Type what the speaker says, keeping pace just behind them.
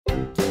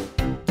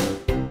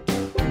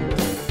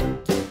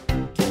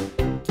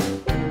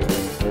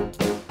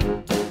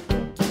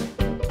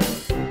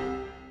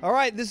All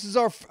right, this is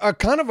our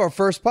kind of our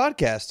first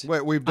podcast.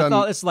 Wait, we've done... I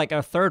thought it's like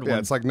our third one. Yeah,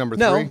 it's like number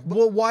No, 3.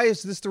 well, why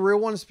is this the real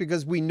one? It's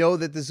because we know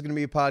that this is going to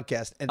be a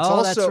podcast. And it's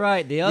also, that's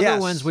right. The other yes.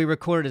 ones we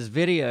recorded as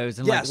videos,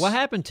 and Yes. like, what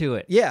happened to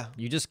it? Yeah.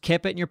 You just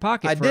kept it in your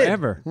pocket I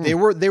forever. did.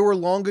 They were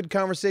long, good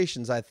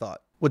conversations, I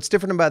thought. What's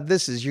different about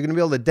this is you're going to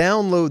be able to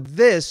download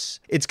this.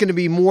 It's going to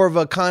be more of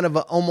a kind of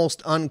a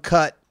almost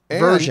uncut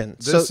version.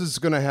 This is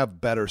going to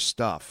have better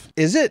stuff.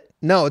 Is it?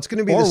 No, it's going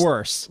to be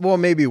worse. Well,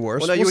 maybe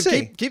worse. Well, no, you we'll would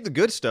see. keep the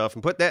good stuff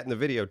and put that in the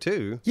video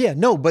too. Yeah,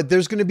 no, but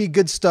there's going to be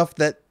good stuff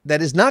that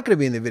is not going to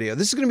be in the video.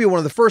 This is going to be one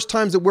of the first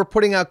times that we're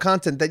putting out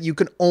content that you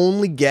can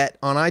only get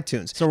on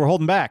iTunes. So we're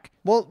holding back.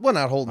 Well, we're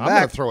not holding I'm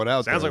going to back. throw it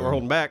out Sounds there. like we're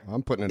holding back.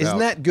 I'm putting it out. Isn't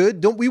that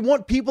good? Don't we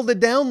want people to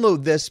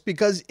download this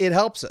because it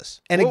helps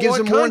us and it Well, gives what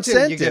them more content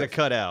incentive? You're going to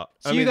cut out.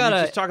 So I you mean, gotta-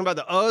 you're just talking about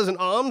the uhs and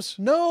ums.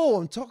 No,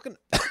 I'm talking.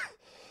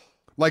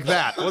 Like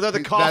that. Well,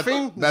 the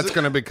coughing? That's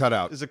going to be cut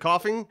out. Is the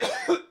coughing?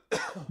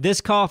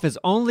 This cough is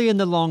only in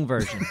the long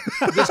version.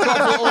 This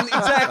comes only,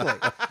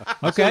 exactly.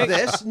 Okay. So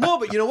this, no,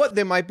 but you know what?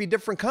 There might be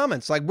different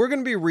comments. Like we're going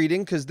to be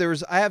reading because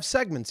I have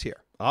segments here.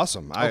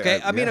 Awesome.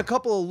 Okay, I mean yeah. a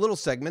couple of little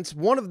segments.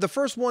 The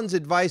first one's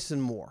advice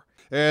and more.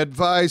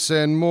 Advice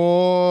and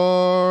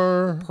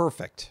more.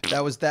 Perfect.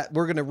 That was that.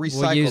 We're going to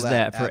recycle We'll use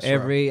that for Astro.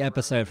 every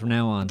episode from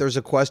now on. There's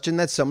a question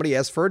that somebody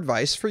asked for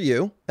advice for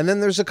you, and then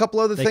there's a couple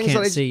other They things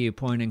can't see you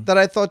pointing. that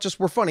I thought just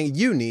were funny.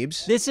 You,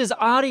 Neebs. This is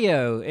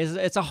audio.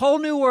 It's a whole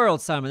new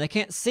world, Simon. They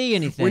can't see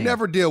anything. We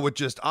never deal with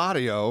just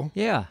audio.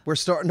 Yeah. We're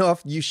starting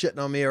off you shitting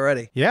on me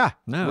already. Yeah.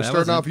 No, We're that starting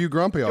wasn't- off you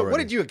grumpy already. What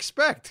did you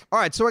expect? All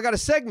right, so I got a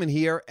segment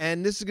here,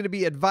 and this is going to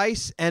be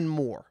advice and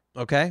more.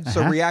 Okay,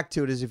 so react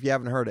to it as if you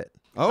haven't heard it.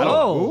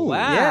 Oh, ooh.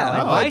 wow. Yeah,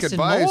 I like advice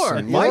advice and more.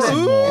 and more.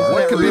 Isn't What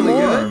that could be really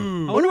more?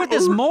 good? I wonder what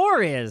this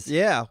more is.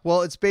 Yeah,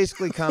 well, it's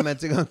basically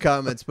commenting on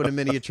comments, but a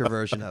miniature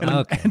version of it.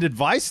 Okay. And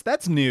advice?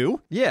 That's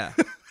new. Yeah.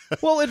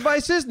 Well,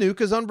 advice is new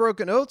because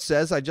Unbroken Oath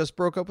says, I just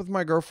broke up with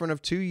my girlfriend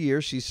of 2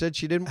 years. She said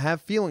she didn't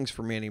have feelings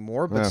for me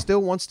anymore, but Yeah.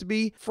 still wants to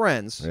be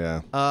friends.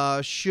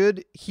 Yeah.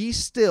 Should he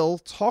still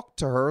talk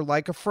to her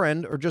like a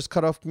friend or just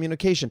cut off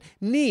communication?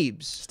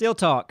 Neebs. Still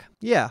talk.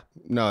 Yeah.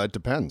 No, it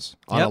depends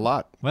on Yep. a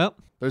lot. Well,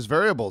 There's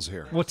variables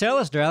here. well, tell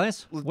us,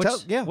 Dralis.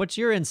 yeah. What's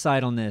your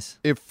insight on this?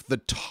 If the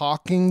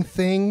talking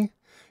thing,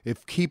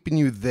 if keeping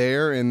you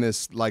there in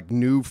this like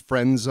new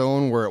friend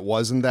zone where it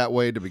wasn't that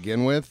way to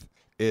begin with,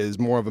 is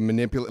more of a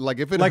manipulate. Like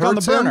if it Like hurts on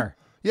the burner. him,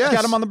 yes.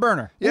 Got him on the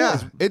burner.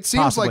 Yeah, it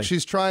seems Possibly. like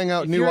she's trying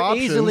out If new you're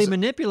options. easily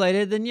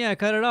manipulated, then yeah,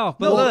 cut it off.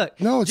 But Well,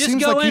 look, no, it just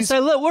seems go like in and he's- say,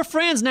 look, we're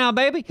friends now,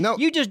 baby. No.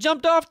 You just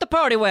jumped off the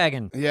party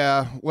wagon.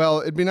 Yeah, well,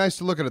 it'd be nice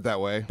to look at it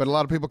that way, but a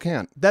lot of people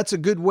can't. That's a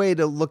good way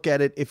to look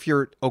at it if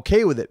you're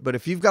okay with it. But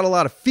if you've got a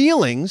lot of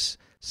feelings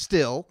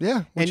still, Yeah,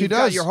 which and he you've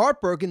got does. your heart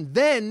broken,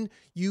 then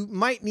you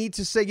might need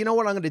to say, you know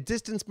what, I'm going to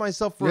distance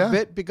myself for Yeah. a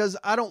bit because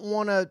I don't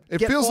want to It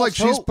get feels false like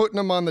she's hope. putting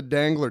him on the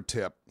dangler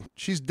tip.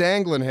 She's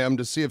dangling him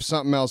to see if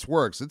something else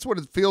works. That's what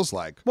it feels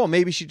like. Well,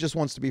 maybe she just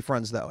wants to be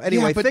friends, though.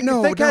 Anyway, but Thick,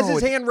 no, Thick has no,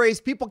 his it- hand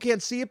raised. People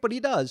can't see it, but he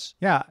does.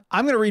 Yeah,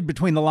 I'm going to read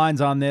between the lines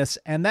on this,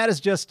 and that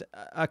is just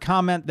a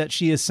comment that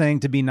she is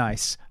saying to be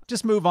nice.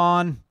 Just move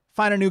on,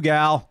 find a new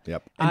gal,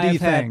 Yep. and do I've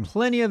your had thing.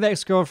 plenty of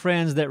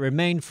ex-girlfriends that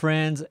remained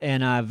friends,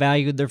 and I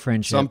valued their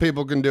friendship. Some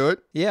people can do it.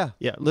 Yeah.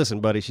 Yeah, listen,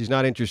 buddy. She's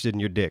not interested in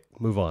your dick.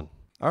 Move on.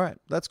 All right.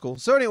 That's cool.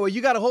 So anyway, you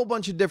got a whole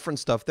bunch of different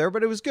stuff there,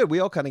 but it was good. We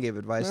all kind of gave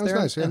advice That was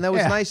there. nice, yeah. And that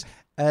was Yeah. nice.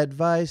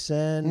 Advice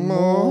and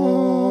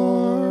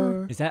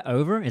more. Is that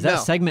over? Is No. that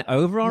segment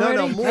over already?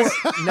 No, more.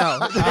 No.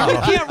 We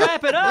can't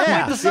wrap it up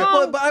like the song.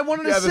 Well, but I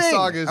wanted to Yeah, the sing.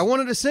 song is- I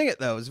wanted to sing it,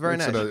 though. It was very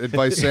It's nice. an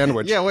advice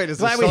sandwich. Yeah, wait. Is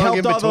the Glad we song helped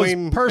in all those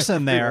between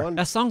person there. everyone?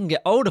 That song can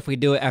get old if we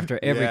do it after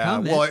every Yeah,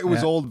 comment. well, it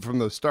was old from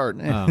the start.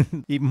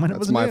 Even when it That's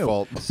was my new.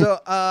 fault. So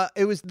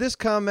this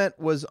comment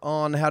was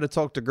on how to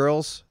talk to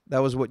girls.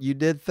 That was what you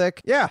did,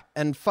 Thick. Yeah.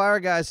 And Fire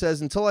Guy says,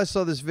 until I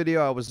saw this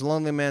video, I was a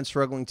lonely man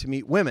struggling to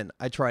meet women.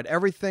 I tried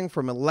everything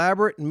from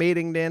elaborate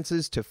mating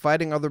dances to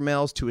fighting other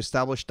males to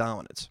establish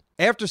dominance.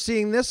 After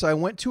seeing this, I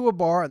went to a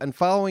bar and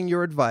following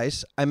your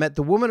advice, I met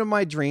the woman of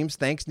my dreams,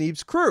 thanks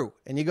Neebs Crew.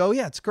 And you go,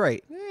 yeah, it's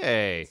great.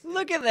 Hey.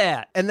 Look at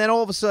that. And then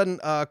all of a sudden,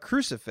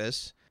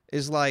 Crucifix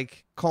is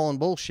like calling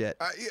bullshit.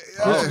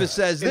 Crucifix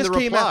says, In this the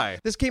came reply. out.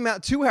 This came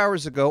out 2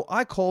 hours ago.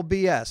 I call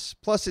BS.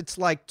 Plus, it's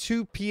like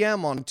 2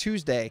 p.m. on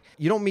Tuesday.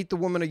 You don't meet the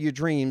woman of your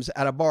dreams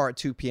at a bar at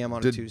 2 p.m.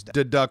 on a Tuesday.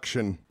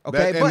 Deduction.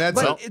 Okay, That-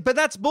 and but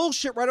that's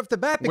bullshit right off the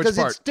bat Which because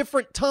it's part?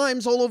 different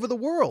times all over the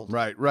world.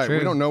 Right. True.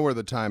 We don't know where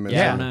the time is.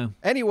 Yeah, I don't know.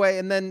 Anyway,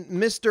 and then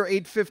Mr.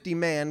 850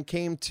 Man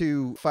came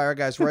to Fire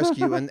Guy's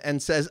rescue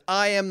and says,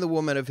 I am the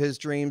woman of his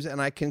dreams,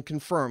 and I can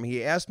confirm.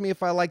 He asked me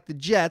if I liked the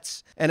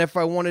Jets and if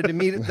I wanted to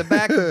meet at the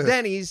back of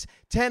Denny's.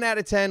 10 out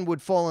of 10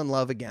 would fall in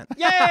love again.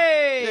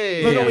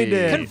 Yay! Look what we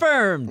did.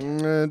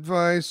 Confirmed.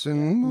 Advice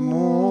and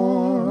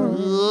more.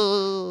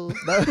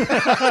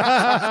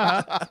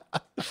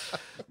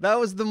 That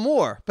was the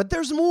more. But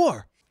there's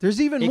more. There's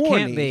even It more.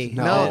 can't Neebs. be.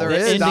 No, No, there the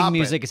is. ending Stop it.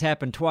 music has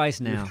happened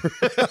twice now.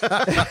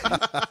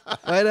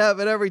 Might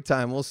happen every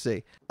time. We'll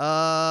see.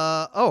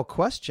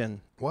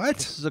 Question. What?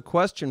 This is a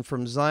question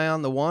from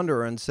Zion the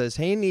Wanderer and says,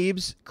 "Hey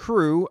Neebs,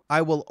 crew,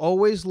 I will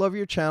always love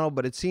your channel,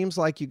 but it seems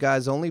like you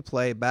guys only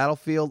play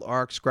Battlefield,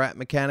 Ark, Scrap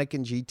Mechanic,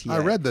 and GTA. I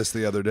read this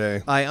the other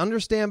day. I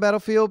understand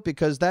Battlefield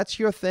because that's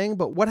your thing,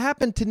 but what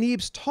happened to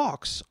Neebs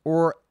Talks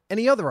or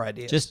any other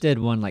ideas?" Just did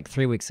one like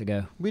 3 weeks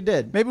ago. We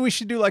did. Maybe we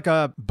should do like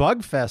a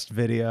Bugfest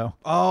video.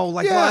 Oh,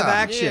 like Yeah. live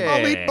action. Yeah.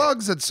 I'll meet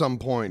bugs at some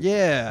point.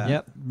 Yeah.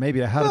 Yep.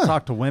 Maybe how to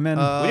talk to women.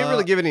 We didn't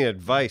really give any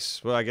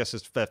advice. Well, I guess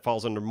that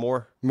falls under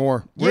more.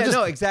 More. Yeah,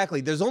 no,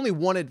 exactly. There's only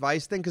one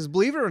advice thing because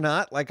believe it or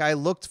not, like I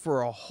looked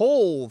for a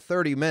whole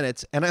 30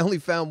 minutes and I only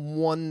found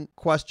one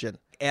question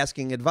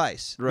asking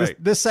advice. Right.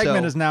 This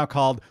segment So- is now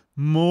called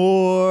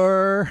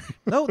More.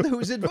 No, there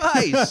was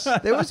advice.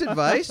 There was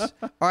advice. All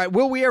right,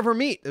 will we ever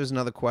meet? There's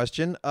another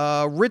question.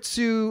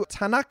 Ritsu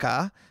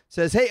Tanaka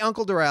says, "Hey,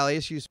 Uncle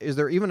Duralius, is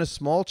there even a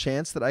small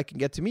chance that I can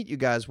get to meet you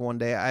guys one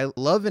day? I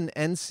live in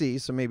NC,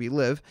 so maybe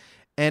live,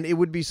 and it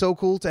would be so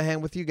cool to hang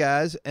with you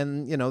guys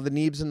and, you know, the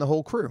Neebs and the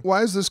whole crew."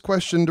 Why is this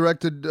question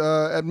directed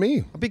at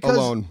me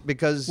alone?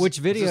 Because Which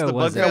Is this video the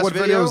was Bugfest it? Yeah, what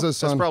video is this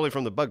That's on? probably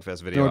from the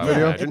Bugfest video. what I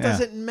video? would imagine. it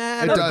doesn't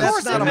matter. It does. That's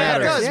course not it a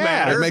matters. matter. It does Yeah.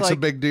 matter. It makes like- a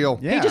big deal.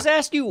 He just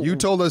asked you. You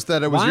told us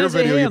that it was Why your is it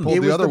video you him? pulled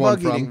It the was other the one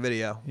bug eating from.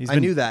 video. He's I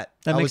been- knew that.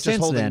 That I makes was just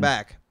sense holding then.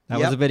 back. That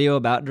Yep. was a video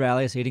about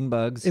Duralius eating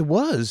bugs. It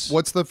was.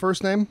 What's the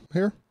first name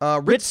here?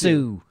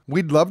 Ritsu.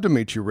 We'd love to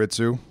meet you,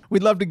 Ritsu.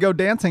 We'd love to go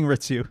dancing,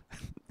 Ritsu.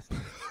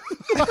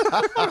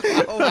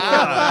 Oh,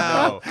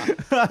 wow.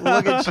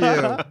 Look at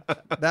you.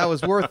 That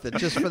was worth it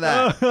just for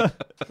that.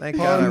 Thank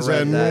God I Puns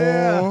read and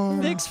that. more.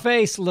 Nick's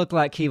face looked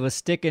like he was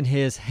sticking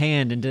his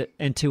hand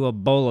into a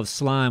bowl of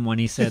slime when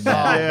he said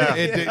that.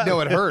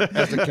 It hurt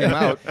as it came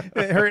out.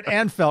 It hurt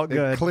and felt It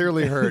good.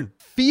 clearly hurt.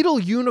 Fetal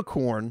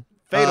unicorn.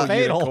 Fatal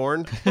Fatal.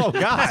 unicorn. Oh,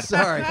 God.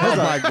 Sorry. Oh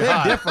my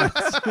God. difference.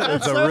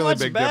 It's a so really much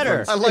big better.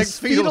 difference. I like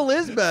Fetal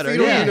is better.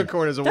 Fetal Yeah.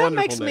 unicorn is a That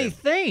wonderful makes me name.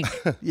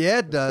 think. Yeah,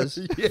 it does.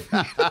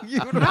 How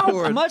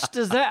Unicorn. much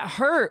does that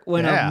hurt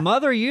when Yeah. a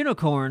mother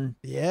unicorn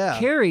Yeah.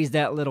 carries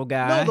that little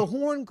guy? No, the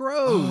horn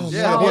grows.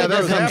 Yeah, No, yeah, it that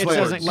was doesn't- afterwards.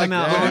 it doesn't Like come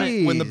out when on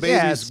it- when the it. baby's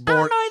Yeah, it's- I born.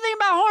 don't know anything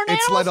about horn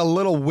It's animals. like a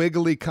little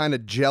wiggly kind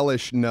of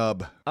gelish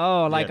nub.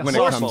 Oh, like Yeah, a when it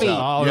horse comes feet. out.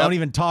 Oh, Yep. don't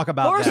even talk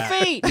about Horse that.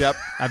 feet. Yep.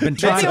 I've been Baby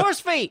trying.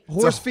 horse feet.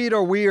 Horse feet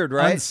are weird,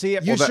 right?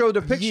 Unseeable. You Well, showed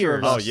a picture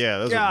of Oh, us. yeah.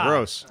 Those God. are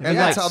gross. And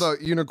Yeah. that's how the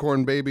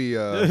unicorn baby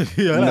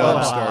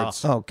nub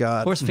starts. Oh,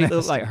 God. Horse feet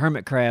look like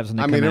hermit crabs when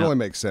they I come mean, it out. only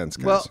makes sense,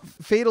 guys. Well,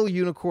 Fatal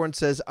Unicorn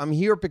says, "I'm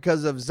here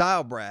because of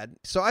Zylbrad."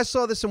 So I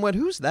saw this and went,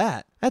 "Who's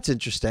that? That's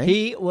interesting."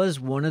 He was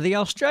one of the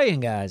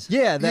Australian guys.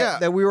 yeah, Yeah.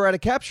 that we were at a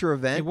capture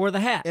event He wore the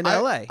hat. in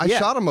LA. I Yeah.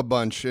 shot him a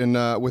bunch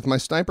with my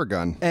sniper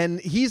gun.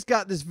 And he's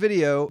got this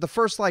video. The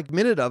first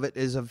minute of it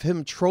is of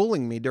him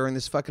trolling me during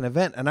this fucking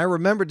event. And I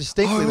remember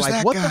distinctly, Oh, it was like,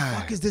 that what guy. the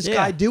fuck is this Yeah.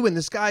 guy doing?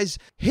 This guy's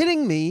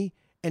hitting me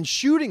and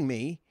shooting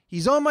me.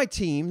 He's on my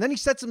team. Then he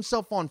sets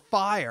himself on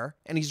fire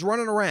and he's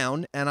running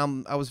around. And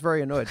I was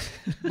very annoyed.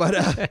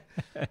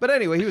 But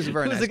anyway, he was a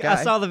very nice guy.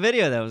 I saw the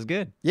video. That was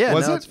good. Yeah,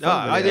 Was no, it? it's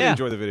fun I did video. Yeah.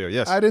 enjoy the video.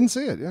 Yes. I didn't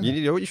see it. Yeah.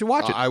 You should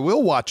watch it. I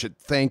will watch it.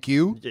 Thank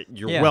you.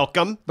 You're Yeah.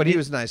 welcome. But he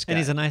was a nice guy. And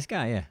he's a nice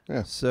guy,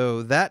 yeah.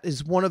 So that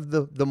is one of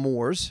the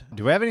Moors.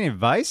 Do we have any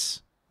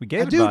advice? We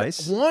gave Dude,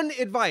 advice. one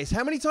advice.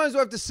 How many times do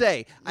I have to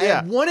say? I Yeah.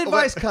 had one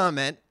advice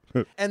comment,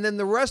 and then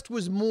the rest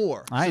was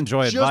more. I So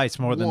enjoy just advice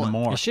more than the one.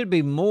 more. It should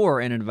be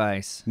more in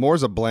advice.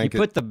 More's a You blanket.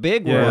 put the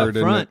big Yeah. word Word, up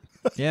isn't front.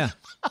 Yeah.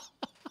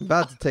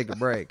 About to take a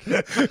break.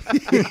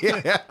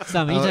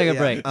 Simon, you take a yeah.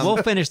 break. We'll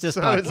finish this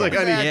podcast. It's like,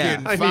 I need, Yeah.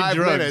 in I need 5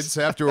 drugs. minutes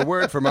after a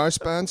word from our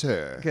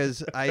sponsor.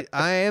 Because I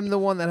am the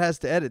one that has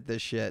to edit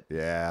this shit.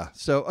 Yeah.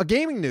 So,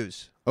 gaming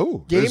news.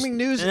 Oh, Gaming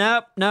news.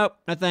 Nope, no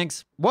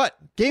thanks. What?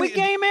 Gaming. We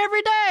game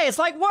every day. It's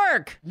like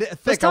work. Thick,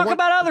 Let's talk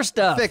about other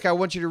stuff. Thick, I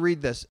want you to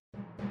read this.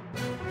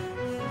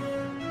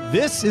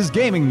 This is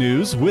gaming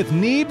news with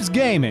Neebs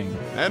Gaming.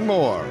 and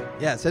more.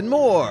 Yes, and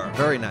more.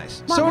 Very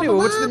nice. So anyway,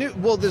 what's the new?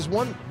 Well, there's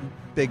one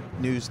big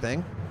news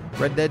thing.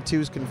 Red Dead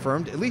 2 is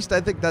confirmed. At least I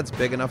think that's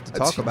big enough to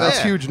talk about. That's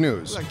Yeah. huge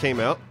news. That came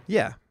out.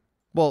 Yeah.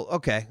 Well,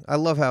 okay. I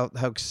love how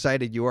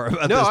excited you are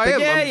about No, this. I But am.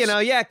 yeah,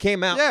 I'm it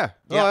came out. Yeah.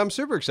 Yeah. Oh, I'm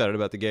super excited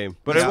about the game.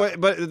 But Yeah.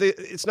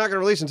 it's not going to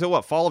release until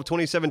what, fall of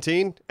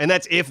 2017? And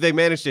that's if they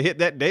manage to hit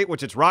that date,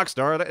 which it's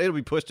Rockstar. It'll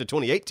be pushed to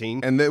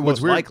 2018. And what's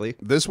most weird, likely.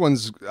 this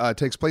one's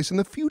takes place in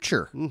the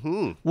future.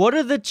 What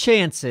are the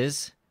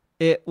chances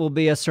it will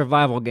be a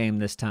survival game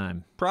this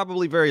time?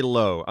 Probably very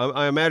low.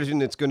 I imagine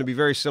it's going to be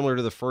very similar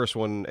to the first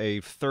one,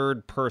 a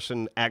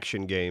third-person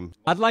action game.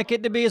 I'd like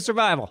it to be a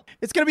survival.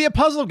 It's going to be a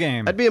puzzle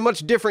game. That'd be a much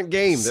different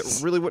game that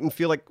really wouldn't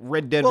feel like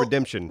Red Dead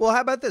Redemption. Well,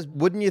 how about this?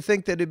 Wouldn't you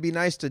think that it'd be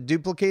nice to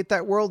duplicate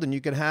that world and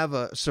you could have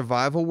a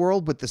survival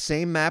world with the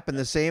same map and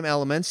the same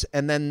elements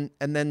and then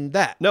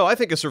that? No, I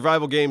think a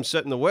survival game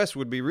set in the West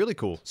would be really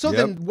cool. So Yep.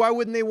 then why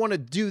wouldn't they want to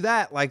do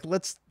that? Like,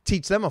 let's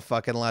teach them a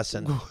fucking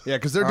lesson. Yeah,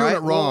 because they're All doing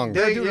right? it wrong.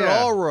 Well, they're doing it Yeah.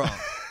 all wrong.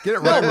 Get it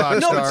right,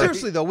 Rockstar. No, but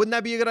seriously though, wouldn't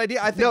that be a good idea?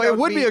 I think No, that it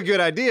would be a good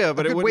idea,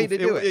 but a it good would way to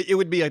do it. It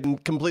would be a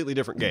completely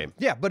different game.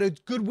 Yeah, but a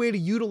good way to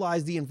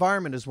utilize the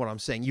environment is what I'm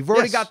saying. You've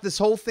already Yes. got this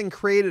whole thing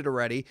created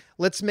already.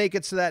 Let's make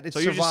it so that it's So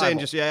you're survival.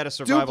 just saying add a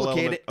survival duplicate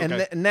element. it, and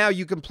Okay. now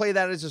you can play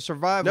that as a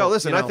survival. No,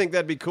 listen, you know. I think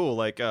that'd be cool.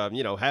 Like,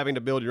 having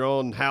to build your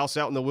own house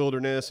out in the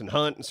wilderness and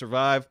hunt and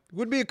survive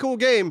would be a cool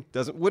game.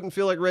 Wouldn't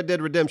feel like Red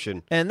Dead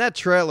Redemption. And that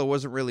trailer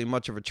wasn't really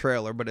much of a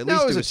trailer, but at No,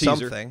 least it was it a was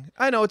teaser. something.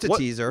 I know it's a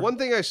teaser. One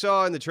thing I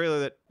saw in the trailer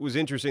that was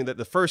interesting that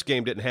the first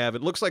game didn't have,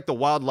 it looks like the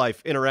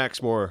wildlife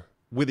interacts more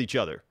with each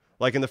other.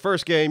 Like in the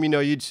first game,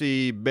 you'd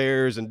see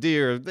bears and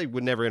deer. They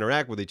would never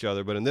interact with each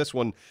other. But in this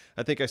one,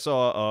 I think I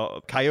saw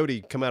a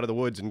coyote come out of the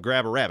woods and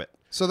grab a rabbit.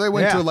 So they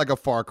went Yeah. to like a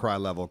Far Cry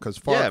level because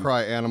Far Yeah.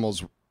 Cry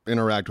animals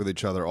interact with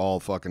each other all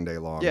fucking day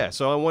long. Yeah,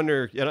 so I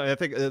wonder, I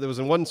think there was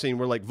in one scene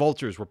where like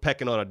vultures were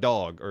pecking on a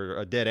dog or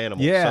a dead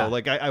animal. Yeah. So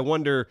like I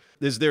wonder,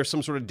 is there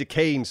some sort of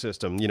decaying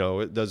system?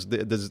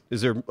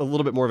 Is there a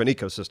little bit more of an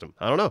ecosystem?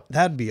 I don't know.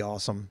 That'd be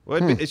awesome.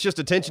 Well, it's just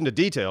attention to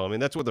detail. I mean,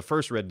 that's what the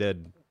first Red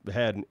Dead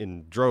had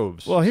in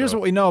droves. Well, here's so.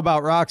 what we know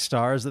about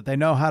Rockstar is that they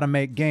know how to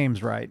make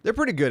games right. They're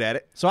pretty good at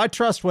it. So I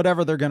trust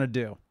whatever they're going to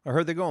do. I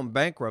heard they're going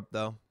bankrupt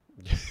though.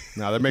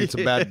 Now they're making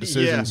some bad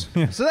decisions.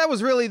 So that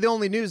was really the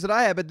only news that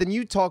I had. But then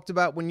you talked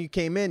about when you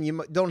came in,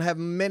 you don't have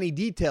many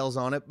details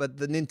on it, but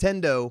the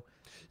Nintendo.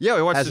 Yeah,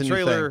 we watched As the a new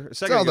trailer thing. a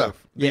second Zelda. ago.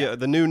 Yeah.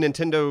 The new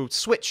Nintendo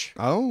Switch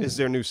Oh. is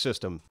their new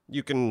system.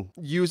 You can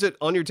use it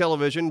on your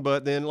television,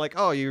 but then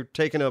you're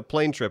taking a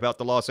plane trip out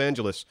to Los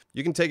Angeles.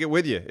 You can take it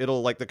with you.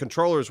 It'll the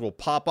controllers will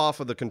pop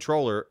off of the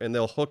controller and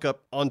they'll hook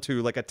up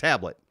onto like a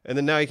tablet. And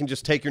then now you can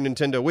just take your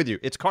Nintendo with you.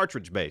 It's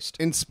cartridge based.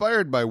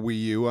 Inspired by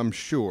Wii U, I'm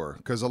sure,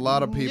 because a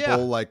lot of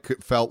people Yeah.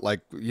 felt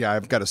like, yeah,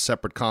 I've got a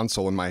separate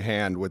console in my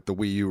hand with the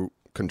Wii U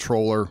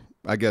controller,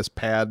 I guess,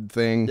 pad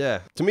thing. Yeah.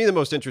 To me, the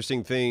most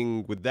interesting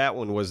thing with that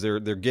one was they're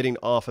getting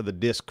off of the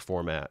disc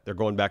format. They're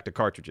going back to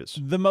cartridges.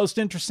 The most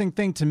interesting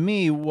thing to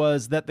me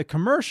was that the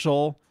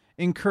commercial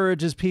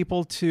encourages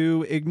people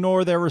to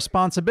ignore their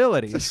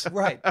responsibilities.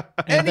 Right.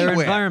 And their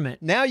Anywhere. environment.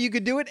 Now you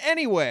could do it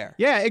anywhere.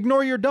 Yeah,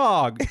 ignore your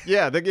dog.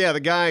 Yeah, the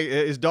guy,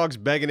 his dog's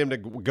begging him to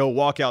go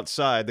walk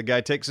outside. The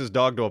guy takes his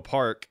dog to a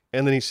park,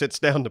 and then he sits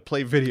down to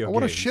play video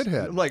What a games.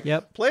 shithead. I'm like,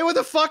 Yep. play with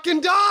a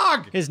fucking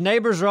dog! His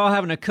neighbors are all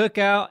having a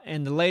cookout,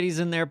 and the ladies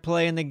in there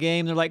playing the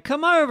game. They're like,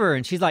 "Come over,"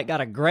 and she's like, "Got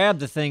to grab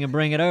the thing and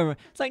bring it over."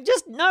 It's like,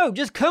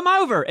 just come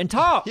over and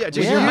talk Yeah, with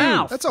just your you.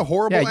 mouth. That's a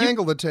horrible Yeah, you-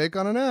 angle to take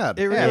on an ad.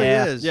 It really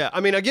Yeah. is. Yeah,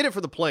 I mean, I get it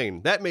for the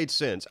plane. That made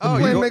sense. The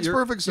plane you're makes you're-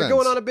 perfect You're sense.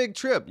 going on a big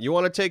trip. You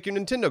want to take your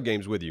Nintendo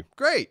games with you.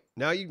 Great.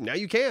 Now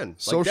you can. Like,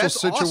 Social that's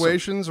awesome.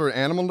 situations or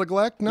animal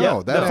neglect? No, Yeah,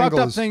 that The fucked angle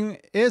up is... thing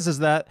is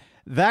that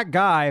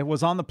guy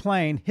was on the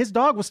plane. His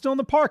dog was still in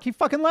the park. He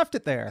fucking left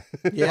it there.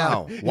 Yeah.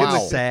 Wow. It Wow.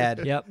 was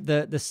sad. Yep,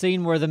 the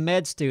scene where the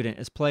med student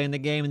is playing the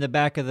game in the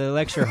back of the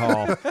lecture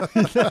hall.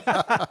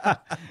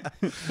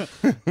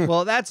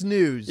 Well, that's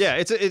news. Yeah,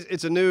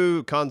 it's a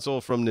new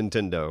console from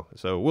Nintendo,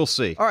 so we'll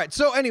see. All right.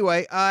 So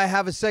anyway, I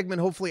have a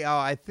segment. Hopefully,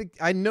 I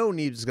know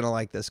Neebs is gonna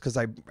like this because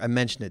I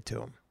mentioned it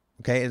to him.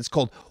 Okay, and it's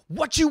called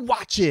 "What You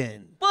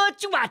Watching."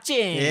 What you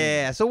watching?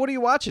 Yeah. So what are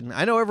you watching?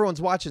 I know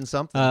everyone's watching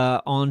something.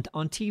 On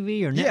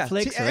TV or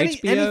Netflix or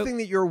HBO. Anything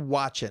that you're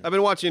watching. I've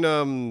been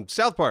watching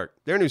South Park.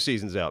 Their new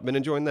season's out. Been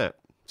enjoying that.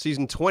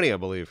 Season 20, I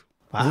believe.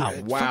 Wow.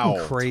 Wow.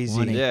 Fucking crazy.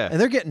 20. Yeah. And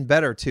they're getting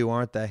better too,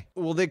 aren't they?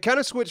 Well, they kind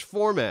of switched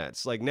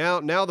formats. Like now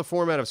the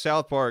format of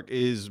South Park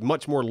is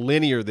much more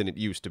linear than it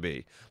used to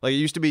be. Like it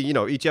used to be,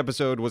 each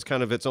episode was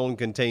kind of its own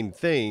contained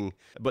thing.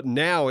 But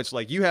now it's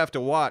like you have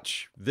to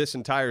watch this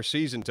entire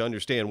season to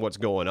understand what's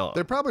going on.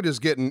 They're probably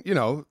just getting,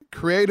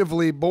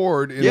 creatively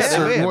bored in yeah,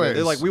 certain ways.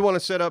 They're like, we want to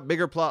set up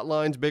bigger plot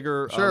lines,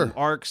 bigger Sure.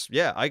 arcs.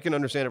 Yeah, I can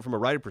understand it from a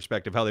writer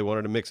perspective how they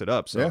wanted to mix it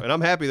up. So, Yeah. and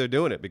I'm happy they're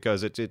doing it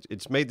because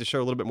it's made the show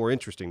a little bit more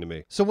interesting to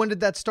me. So when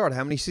did that start?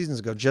 How many seasons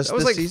ago? Just That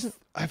was this like season?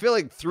 I feel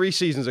like 3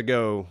 seasons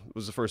ago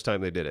was the first time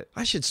they did it.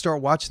 I should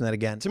start watching that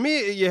again. To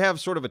me, you have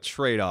sort of a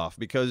trade-off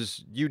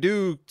because you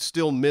do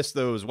still miss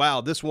those, wow,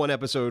 this one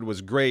episode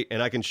was great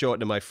and I can show it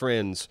to my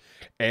friends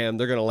and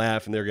they're going to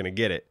laugh and they're going to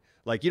get it.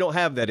 Like, you don't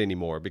have that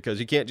anymore because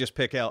you can't just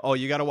pick out, oh,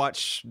 you got to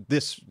watch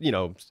this,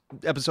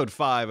 episode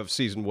 5 of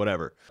season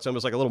whatever. It's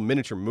almost like a little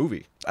miniature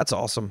movie. That's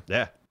awesome.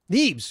 Yeah.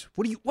 Neebs,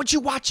 what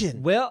you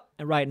watching? Well,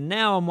 right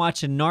now I'm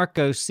watching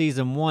Narcos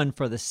season 1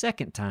 for the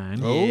second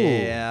time. Oh,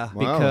 Yeah.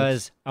 wow.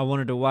 Because I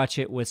wanted to watch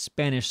it with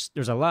Spanish.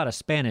 There's a lot of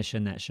Spanish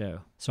in that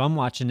show. So I'm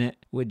watching it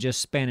with just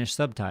Spanish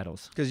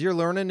subtitles. Because you're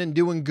learning and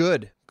doing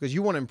good. Because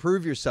you want to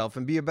improve yourself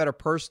and be a better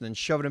person and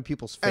shove it in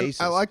people's And faces.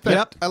 I like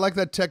that. I like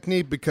that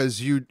technique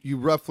because you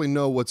roughly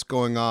know what's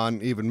going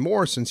on even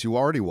more since you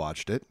already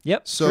watched it.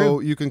 Yep, So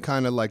you can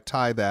kind of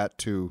tie that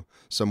to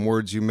some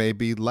words you may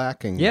be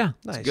lacking. Yeah.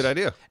 Nice. Good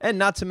idea. And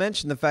not to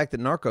mention the fact that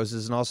Narcos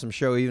is an awesome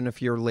show, even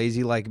if you're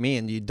lazy like me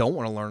and you don't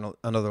want to learn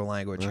another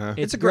language.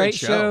 It's a great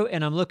show,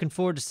 and I'm looking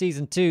forward to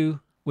season 2,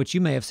 which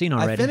you may have seen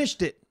already. I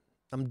finished it.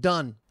 I'm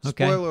done.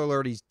 Okay. Spoiler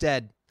alert, he's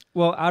dead.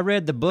 Well, I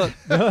read the book.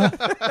 I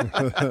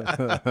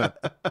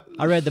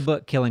read the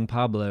book Killing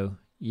Pablo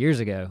years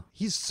ago.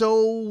 He's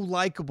so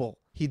likable.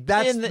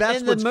 That's in the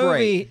what's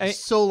movie, great. He's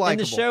so in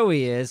likable. the show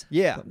he is.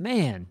 Yeah. But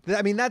man,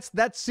 I mean, that's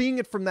seeing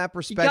it from that you're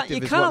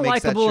perspective is kind what of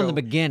makes that likable show. in the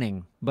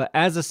beginning, but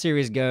as the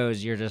series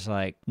goes, you're just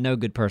like, no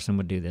good person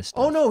would do this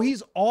stuff. Oh no,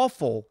 he's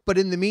awful. But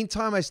in the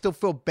meantime, I still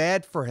feel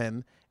bad for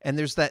him. And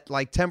there's that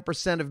like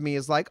 10% of me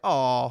is like,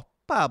 oh,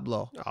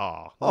 Pablo.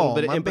 a little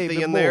bit of my empathy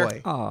baby in boy.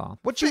 there. Aw.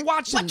 What you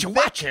watching? What you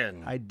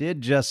watching? I did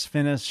just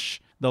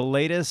finish the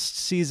latest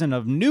season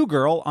of New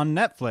Girl on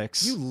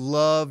Netflix. You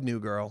love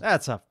New Girl.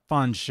 That's a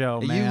fun show,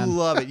 man. You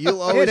love it.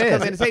 You'll always It come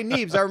is. in and say,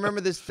 Neebs, I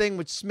remember this thing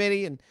with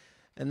Smitty,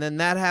 and then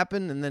that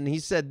happened, and then he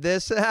said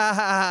this.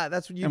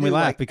 That's what you and do we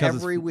laugh like because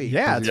every it's, week.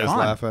 Yeah, You it's guys fun.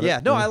 laugh at it. Yeah,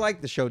 no, I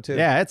like the show too.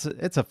 Yeah,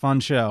 it's a fun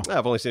show.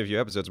 I've only seen a few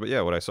episodes, but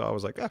yeah, what I saw, I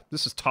was like,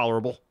 this is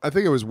tolerable. I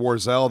think it was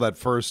Warzel that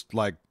first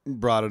like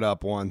brought it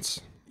up once.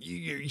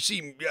 You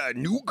see,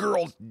 New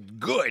Girl's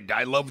good.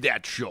 I love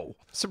that show.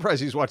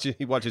 Surprised he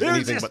watches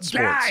anything but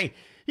sports.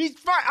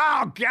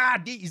 Oh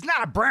God, he's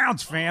not a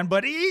Browns fan,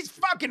 but he's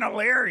fucking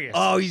hilarious.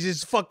 Oh, he's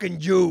this fucking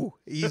Jew.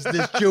 He's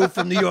this Jew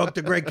from New York,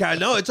 the great guy.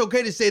 No, it's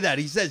okay to say that.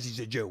 He says he's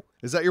a Jew.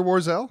 Is that your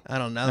Warzel? I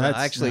don't know.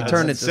 That's- Actually, that's-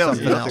 turned that into sounds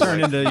something else.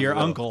 Turn into your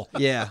uncle.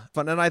 Yeah,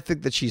 fun, and I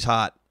think that she's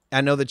hot. I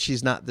know that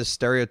she's not the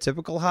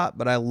stereotypical hot,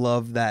 but I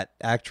love that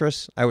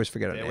actress. I always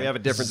forget her Yeah, name. we have a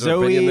difference of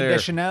Zoe opinion there.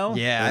 Deschanel.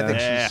 Yeah, I think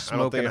Yeah, she's I don't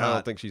smoking think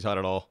hot. she's hot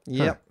at all.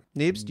 Yep.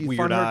 Neebs, do you Weird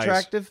find her eyes.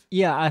 attractive?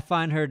 Yeah, I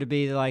find her to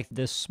be like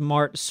the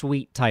smart,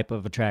 sweet type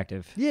of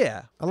attractive.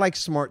 Yeah, I like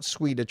smart,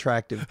 sweet,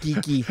 attractive,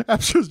 geeky.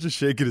 Absho's just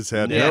shaking his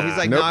head. Nope. He's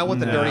like, no, I want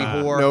the dirty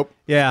whore. Nope.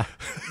 Yeah,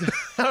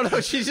 I don't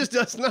know. She just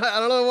does not. I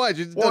don't know why.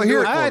 She just Well, doesn't do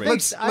here, it for I me.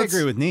 think I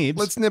agree with Neebs.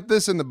 Let's nip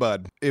this in the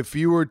bud. If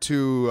you were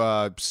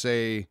to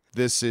say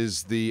this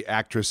is the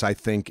actress I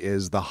think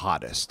is the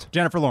hottest,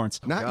 Jennifer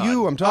Lawrence. not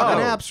you. I'm talking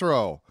Oh.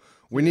 Absro.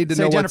 We need to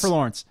Say know Jennifer what's,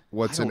 Lawrence.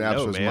 what's in I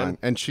don't know, Absro's man. mind,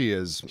 and she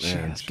is.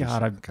 Man, she's-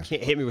 God, I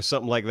Can't hit me with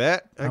something like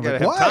that. I gotta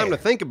have Why? time to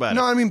think about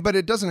No, it. I mean, but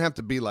it doesn't have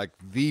to be like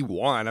the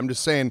one. I'm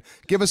just saying,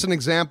 give us an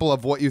example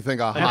of what you think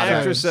a An hot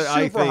actress that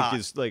I Super think hot.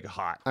 is like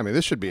hot. I mean,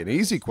 this should be an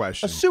easy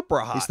question. Super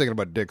hot. He's thinking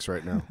about dicks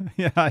right now.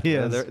 Yeah, he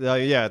is.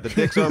 Yeah, the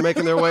dicks are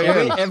making their way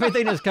in.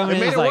 Everything that's coming It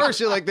in made is it like, worse.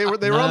 You're like they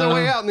were on their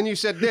way out, and then you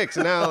said dicks,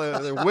 and now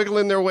they're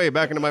wiggling their way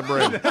back into my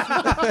brain.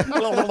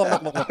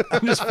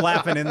 I'm just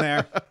flapping in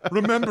there.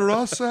 Remember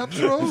us,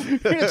 Absro?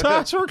 Your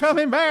thoughts were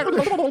coming back.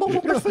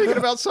 You're thinking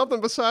about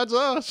something besides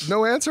us.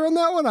 No answer on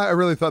that one? I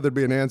really thought there'd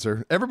be an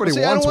answer. Everybody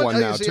See, I wants don't one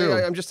want- now, see, too.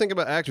 I'm just thinking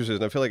about actresses,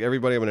 and I feel like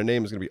everybody I'm going to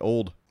name is going to be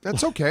old.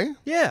 That's okay.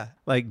 Yeah.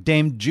 Like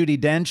Dame Judi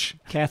Dench.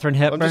 Catherine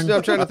I'm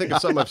Hepburn. trying to think of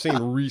something I've seen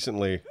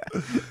recently.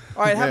 All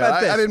right, how Yeah,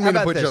 about this? I didn't How mean to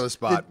about put you this? on the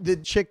spot. The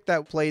chick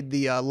that played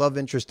the love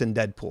interest in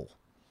Deadpool.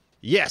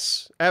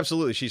 Yes,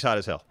 absolutely. She's hot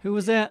as hell. Who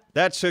was that?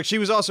 She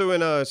was also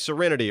in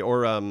Serenity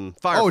or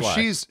Firefly. Oh,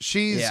 she's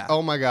Yeah.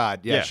 oh my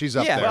God. Yeah, Yeah. she's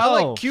up Yeah, there. I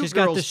like Oh, cute she's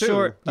got the girls, too.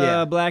 short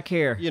Yeah. black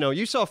hair. You know,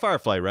 you saw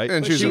Firefly, right?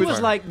 And But she's she in was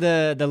Fire. like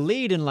the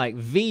lead in like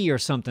V or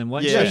something,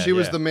 wasn't Yeah, Yeah, she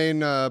was yeah. the main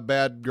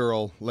bad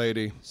girl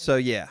lady. So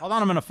yeah, Hold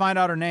on, I'm going to find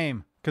out her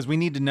name because we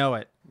need to know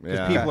it. Because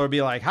Yeah. people will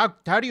be like, how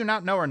do you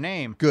not know her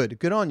name? good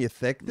on you,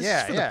 Thick. This Yeah,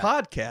 is for yeah. the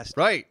podcast.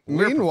 Right.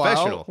 We're Meanwhile-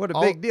 professional. What a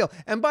All- big deal.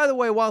 And by the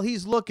way, while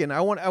he's looking,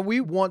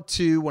 we want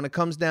to, when it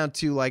comes down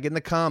to like in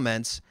the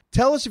comments,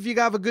 tell us if you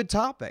have a good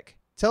topic.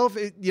 Tell if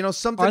it,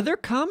 something. Are there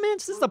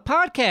comments? This is a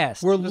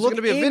podcast. We're There's looking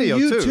gonna be a in video,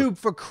 too. YouTube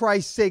for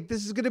Christ's sake.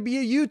 This is going to be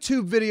a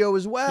YouTube video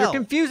as well. You're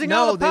confusing no,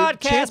 all the podcast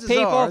chances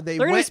people. are They're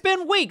going to went-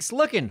 spend weeks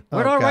looking. Oh,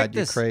 Where do I God, write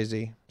you're this?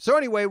 crazy. So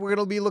anyway, we're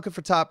going to be looking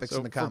for topics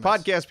in the For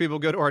comments. podcast people,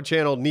 go to our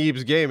channel,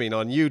 Neebs Gaming,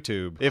 on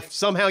YouTube. If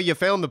somehow you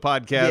found the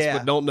podcast Yeah.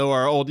 but don't know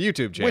our old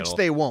YouTube channel. Which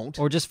they won't.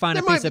 Or just find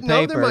There a piece might of be- no,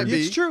 paper. there might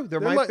be. It's true.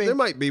 There might be. There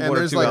might be And one or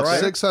there's two like out there.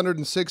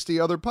 660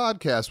 other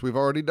podcasts we've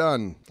already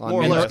done on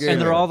More or Neebs less. And Gaming.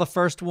 they're all the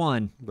first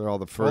one. They're all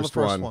the All the first,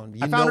 first one.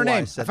 You I found know her why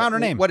name. said I found that. her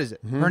name. What is it?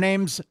 Her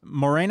name's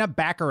Morena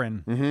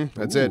Baccarin.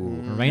 That's it.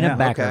 Raina Yeah,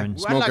 Baccarin. I'd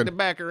like Smoking. to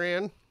back her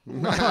in.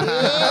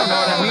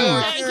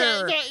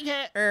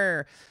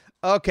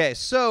 Okay,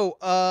 so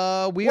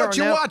we What are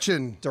you now.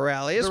 watching?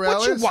 Doralius,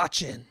 what you Doralius?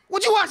 watching?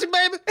 What you watching,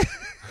 baby?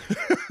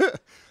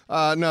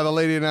 No, the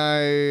lady and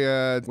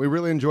I, we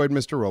really enjoyed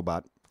Mr.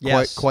 Robot.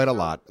 Yes. Quite a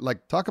lot.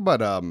 Like, talk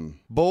about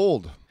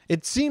bold.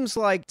 It seems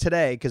like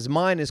today, because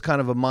mine is kind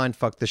of a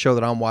mindfuck, the show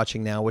that I'm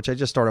watching now, which I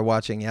just started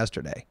watching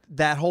yesterday.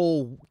 That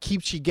whole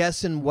keeps you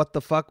guessing what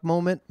the fuck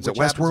moment. Is it which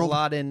happens Westworld? A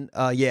lot in,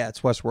 yeah, it's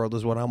Westworld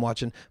is what I'm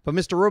watching. But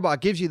Mr. Robot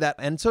gives you that,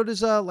 and so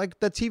does like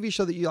that TV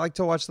show that you like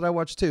to watch that I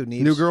watch too.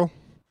 Neebs. New Girl?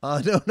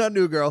 No, not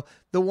New Girl.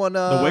 The one.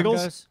 The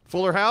Wiggles?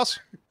 Fuller House?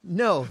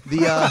 No,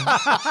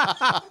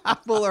 the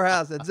Fuller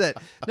House. That's it.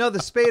 No, the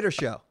Spader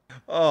show.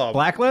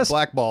 Blacklist?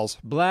 Black Balls.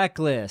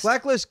 Blacklist.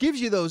 Blacklist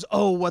gives you those.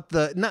 Oh, what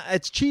the? Not,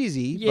 it's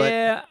cheesy.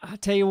 Yeah, I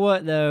tell you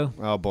what though,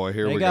 Oh, boy,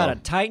 here they we gotta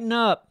go. tighten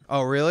up.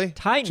 Oh, really?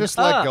 Tighten Just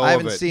up. let go I of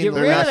haven't it. seen Get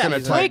the rid of not that gonna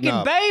tighten freaking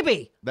up.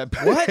 baby.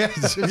 What?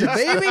 There's a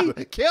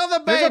baby? Kill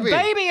the There's a baby.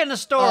 baby in the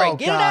story. Oh,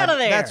 Get God, it out of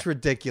there. That's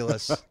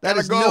ridiculous. That Gotta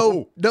is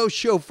go. no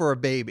show for a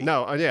baby.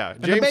 No, yeah.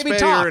 the James baby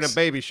Spader and talks. a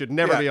baby should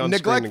never be on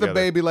neglect screen the together.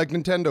 baby like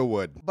Nintendo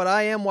would. But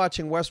I am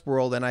watching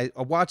Westworld, and I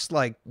watched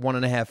like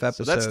 1.5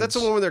 episodes. So that's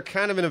the one where they're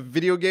kind of in a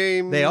video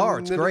game. They are.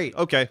 It's great.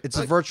 Okay. It's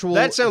a virtual.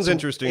 That sounds it's a-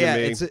 interesting yeah,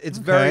 to me. it's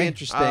very Okay.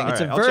 interesting. All It's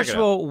right, a I'll check it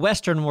virtual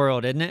Western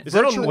world, isn't it? Is that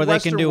on Virtual where they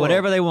Western can do world.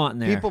 whatever they want in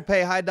there. People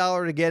pay high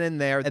dollar to get in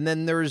there, and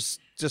then there's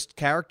just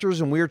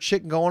characters and weird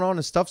shit going on,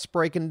 and stuff's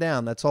breaking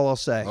down. That's all I'll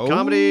say.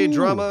 Comedy,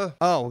 drama.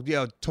 Oh,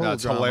 yeah, total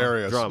That's drama.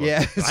 hilarious. Drama.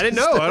 Yeah, I didn't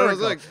know. I was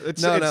hysterical. like, it No,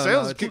 sounds no, like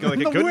it's- it could be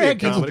a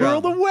comedy.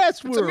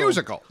 Westworld. It's a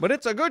musical. But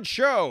it's a good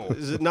show.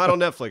 Is it not on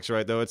Netflix,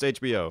 right, though? It's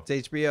HBO.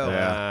 It's HBO.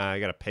 I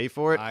got to pay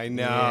for it. I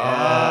know.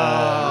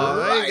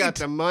 I ain't got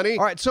the money.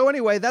 All right, so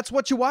anyway, that's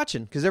what you're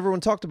watching, because everyone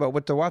talked about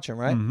what they're watching,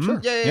 right? Sure.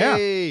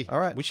 Yay. All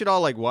right. We should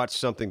all, like, watch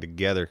something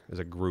together as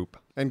a group.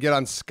 And get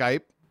on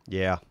Skype.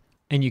 Yeah.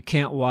 And you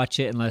can't watch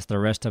it unless the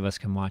rest of us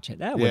can watch it.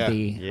 That would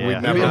be Yeah. We'd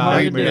That'd never, be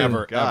hard we'd to do.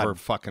 never God. ever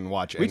fucking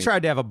watch it. We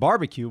tried to have a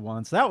barbecue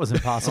once. That was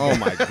impossible. Oh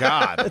my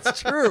God. It's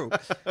true.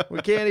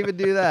 We can't even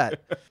do that.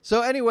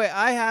 So anyway,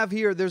 I have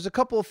here, there's a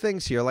couple of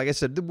things here. Like I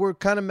said, we're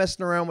kind of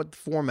messing around with the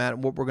format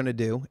and what we're going to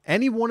do.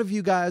 Any one of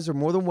you guys are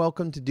more than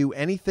welcome to do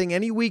anything.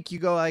 Any week you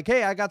go like,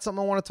 hey, I got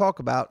something I want to talk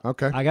about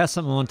Okay. I got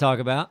something I want to talk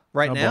about.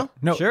 right now.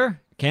 No. Sure.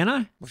 Can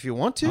I? If you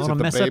want I to. wanna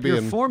The mess up baby your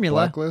and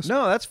formula. Blacklist?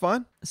 No, that's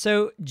fine.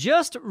 So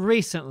just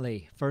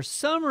recently, for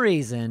some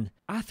reason,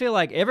 I feel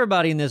like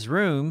everybody in this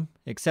room,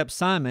 except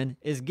Simon,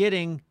 is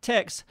getting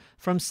texts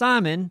from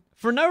Simon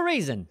for no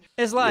reason.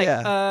 It's like,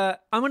 Yeah.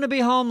 I'm going to be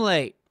home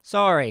late.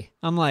 Sorry.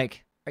 I'm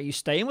like, are you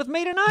staying with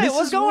me tonight? This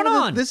What's is going one of the-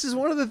 on? This is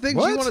one of the things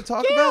What? you want to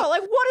talk Yeah, about.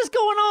 like what is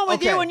going on with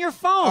Okay. you and your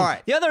phone? All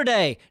right. The other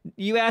day,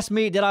 you asked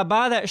me, did I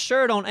buy that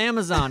shirt on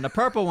Amazon, the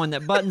purple one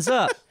that buttons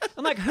up?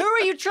 I'm like, who are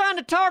you trying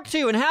to talk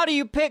to, and how do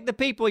you pick the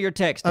people you're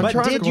texting? But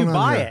trying to did go you on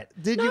buy here.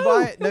 it? Did no, you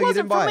buy it? No, it you wasn't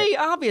didn't buy for me, it.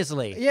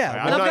 obviously.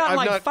 Yeah. And I've gotten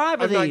like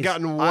 5 of these. I've not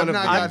gotten one I've of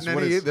not these. gotten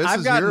What any. is- This I've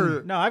is gotten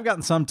your. no, I've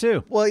gotten some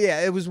too. Well,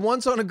 yeah, it was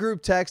once on a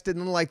group text and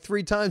then like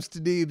 3 times to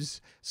Neebs.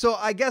 So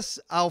I guess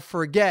I'll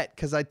forget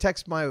because I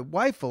text my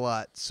wife a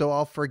lot. So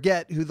I'll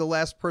forget who the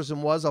last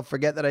person was. I'll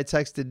forget that I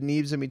texted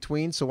Neebs in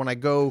between. So when I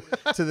go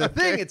to the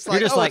thing, it's like,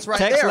 just oh, like, it's right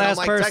text there. And I'm last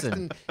like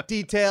person. texting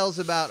details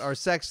about our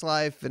sex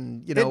life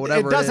and, you know, It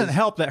whatever doesn't is.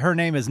 help that her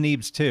name is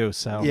Neebs too.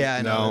 So Yeah,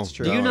 I know. No. That's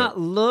true. Do you not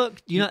look?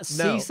 Do you not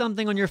No. see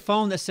something on your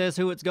phone that says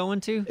who it's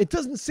going to? It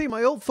doesn't see.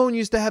 My old phone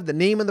used to have the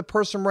name of the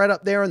person right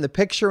up there in the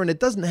picture, and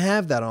it doesn't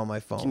have that on my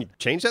phone. Can you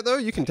change that, though?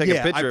 You can take yeah,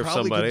 a picture I of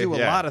probably somebody. could do a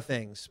Yeah. lot of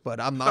things, but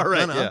I'm not All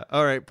right, gonna. yeah.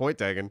 All right, point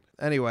taken.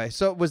 Anyway,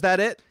 so was that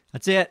it?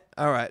 That's it.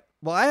 All right.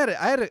 Well, I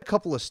had a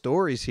couple of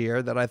stories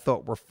here that I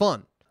thought were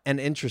fun and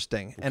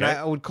interesting, and Okay.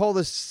 I would call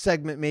this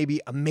segment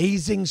maybe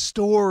 "Amazing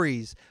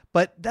Stories,"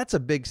 but that's a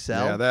big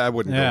sell. Yeah, that I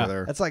wouldn't Yeah. go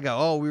there. That's like,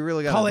 we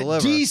really got call to it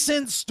deliver.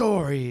 decent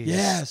stories.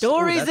 Yes,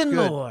 Stories that's and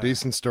good. more.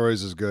 Decent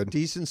stories is good.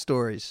 Decent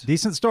stories.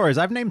 Decent stories.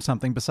 I've named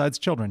something besides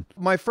children.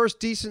 My first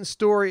decent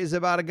story is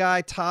about a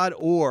guy, Todd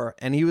Orr,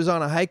 and he was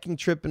on a hiking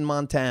trip in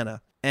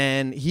Montana.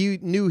 And he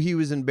knew he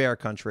was in bear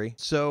country.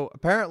 So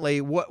apparently,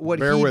 what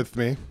Bear he, with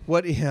me.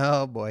 what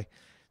oh boy,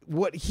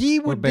 what he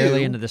We're would barely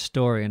do, into the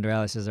story, and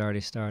Alice has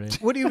already started.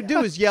 what he would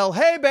do is yell,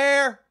 "Hey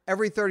bear!"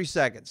 every 30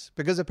 seconds,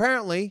 because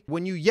apparently,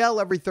 when you yell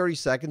every 30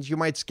 seconds, you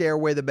might scare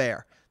away the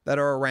bear that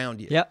are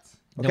around you. Yep.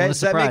 Don't Okay, wanna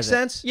does that make surprise it.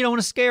 sense? You don't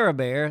want to scare a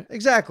bear.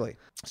 Exactly.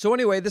 So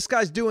anyway, this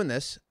guy's doing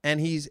this,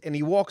 and he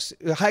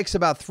hikes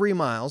about 3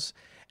 miles,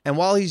 and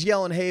while he's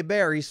yelling, "Hey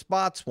bear," he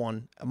spots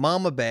one, a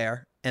mama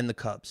bear, and the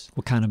cubs,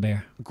 What kind of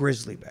bear?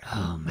 grizzly bear.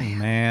 Oh man.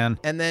 Man.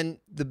 And then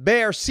the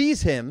bear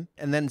sees him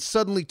and then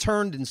suddenly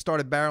turned and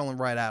started barreling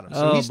right at him.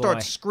 So Oh, he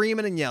starts boy.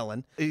 screaming and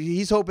yelling.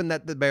 He's hoping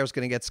that the bear's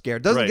going to get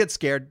scared. Doesn't Right. get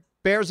scared.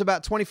 Bear's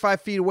about 25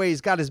 feet away.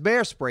 He's got his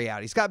bear spray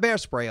out. He's got bear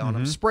spray on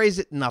him. Sprays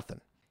it,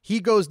 nothing. He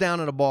goes down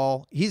in a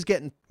ball. He's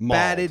getting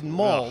batted and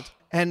mauled.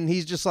 And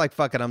he's just like,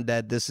 fuck it, I'm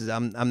dead.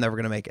 I'm never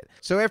going to make it.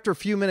 So after a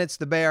few minutes,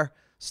 the bear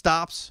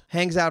stops,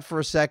 hangs out for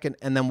a second,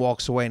 and then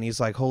walks away. And he's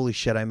like, holy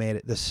shit, I made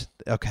it.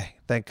 Okay,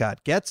 thank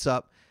God. Gets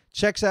up,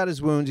 checks out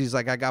his wounds. He's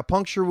like, I got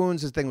puncture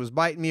wounds. This thing was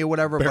biting me or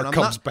whatever. Bear but I'm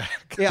comes not,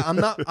 back. Yeah,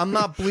 I'm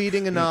not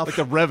bleeding enough. Like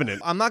a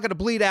revenant. I'm not going to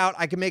bleed out.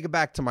 I can make it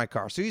back to my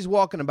car. So he's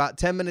walking. About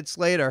 10 minutes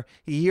later,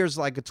 he hears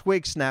like a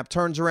twig snap,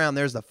 turns around.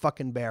 There's the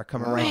fucking bear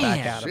coming right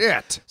back at him.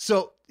 Shit.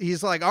 So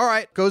he's like, all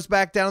right, goes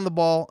back down the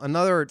ball.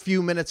 Another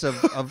few minutes of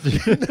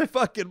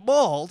fucking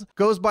mauled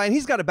goes by, and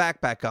he's got a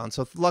backpack on.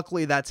 So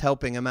luckily that's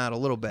helping him out a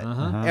little bit.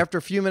 After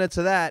a few minutes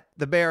of that,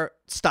 the bear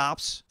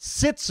stops,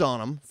 sits on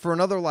him for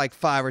another like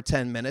 5 or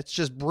 10 minutes,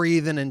 just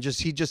breathing, and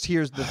he just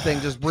hears the thing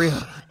just breathe,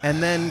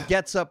 and then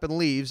gets up and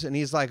leaves. And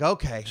he's like,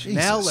 okay,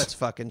 now let's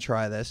fucking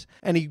try this.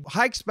 And he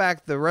hikes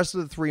back the rest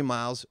of the 3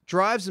 miles,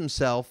 drives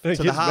himself to He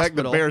the gets back, the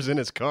hospital. bear's in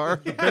his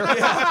car.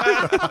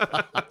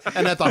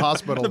 And at the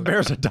hospital. The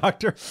bear's a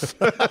doctor.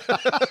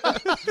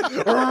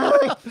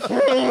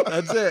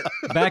 That's it.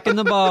 Back in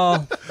the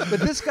ball. But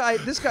this guy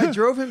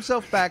drove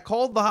himself back,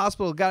 called the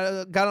hospital,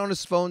 got on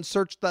his phone,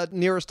 searched the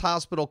nearest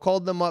hospital,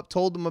 called them up,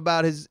 told them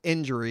about his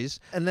injuries,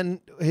 and then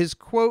his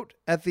quote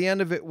at the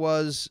end of it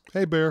was,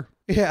 Hey, Bear.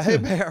 "Yeah, hey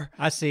Bear,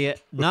 I see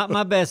it. Not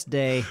my best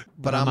day,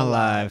 but I'm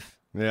alive.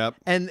 Yep.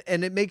 And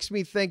it makes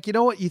me think, you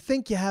know what? You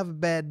think you have a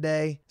bad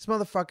day. This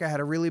motherfucker had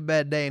a really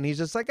bad day, and he's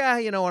just like,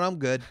 you know what? I'm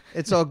good.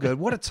 It's all good.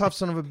 What a tough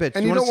son of a bitch.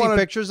 And you you want to don't see wanna-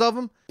 pictures of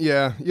him?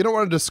 Yeah, you don't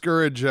want to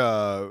discourage.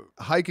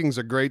 Hiking's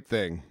a great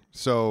thing.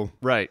 So,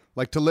 Right.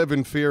 like to live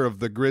in fear of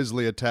the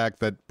grizzly attack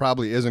that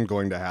probably isn't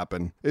going to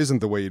happen isn't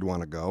the way you'd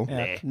want to go.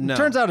 Yeah. No.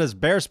 Turns out his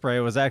bear spray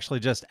was actually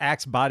just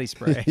Axe body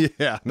spray.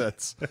 Yeah,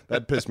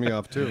 that pissed me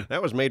off too.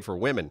 That was made for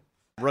women.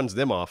 Runs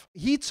them off.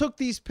 He took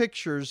these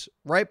pictures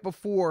right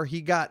before he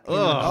got in the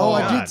Oh, car.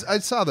 God. I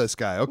saw this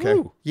guy. Okay.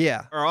 Woo.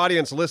 Yeah. Our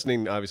audience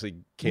listening obviously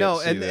can't No,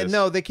 see and this.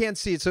 no, they can't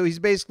see it. So he's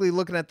basically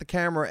looking at the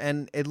camera,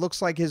 and it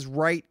looks like his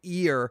right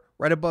ear,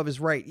 right above his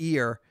right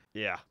ear,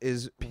 Yeah.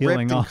 is Peeling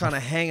ripped off. and kind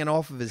of hanging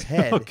off of his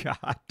head. Oh,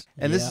 God.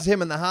 And this is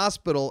him in the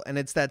hospital, and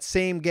it's that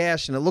same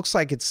gash, and it looks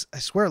like I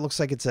swear it looks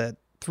like it's a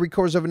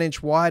 3/4 of an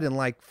inch wide and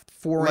like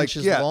 4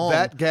 inches long.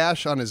 that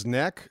gash on his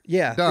neck.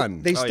 Yeah.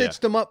 done. They Oh,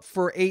 stitched him up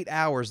for 8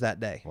 hours that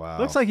day. Wow.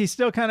 Looks like he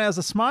still kind of has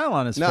a smile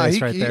on his No, face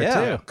he- right he- there, Yeah,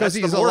 too. because That's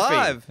he's the morphine.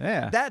 alive.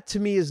 Yeah. That to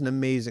me is an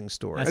amazing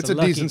story. That's a a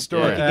lucky, decent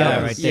story. lucky Yeah.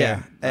 guy right Yeah.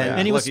 there. And-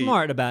 And he was Lucky-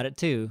 smart about it,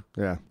 too.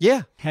 yeah.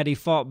 Yeah. Had he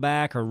fought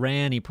back or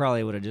ran, he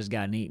probably would have just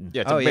gotten eaten.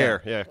 Yeah, it's a Oh, yeah.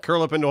 bear. Yeah.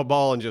 Curl up into a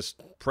ball and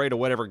just pray to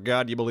whatever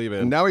God you believe in.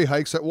 And now he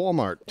hikes at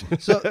Walmart.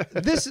 So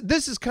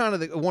this is kind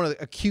of one of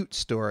the cute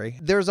story.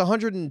 There's a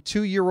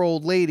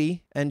 102-year-old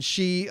lady, and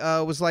she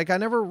was like, I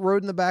never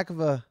rode in the back of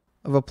a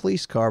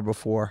police car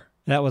before.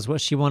 That was what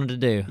she wanted to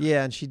do.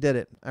 Yeah, and she did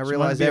it. I wanted to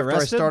realized be after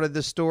arrested? I started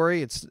this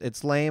story,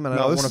 it's lame, and I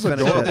No, don't this want is to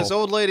finish adorable. it. This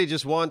old lady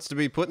just wants to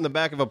be put in the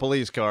back of a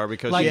police car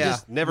because Like she's Yeah.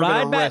 just never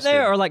ride been back arrested.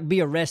 there or like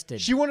be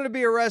arrested? She wanted to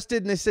be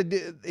arrested, and they said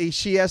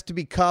she has to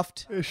be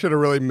cuffed. They should have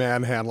really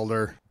manhandled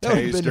her. That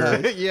would've been Tased her.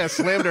 nice. Yeah,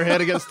 slammed her head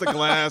against the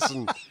glass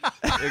and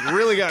like,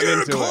 really got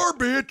into it.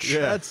 bitch. Yeah.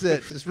 That's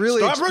it. It's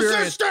really Stop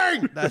experienced.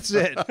 resisting. That's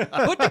it. Put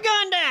the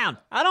gun down.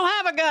 I don't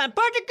have a gun.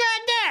 Put the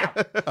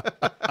gun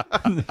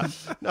down.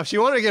 Now, if she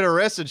wanted to get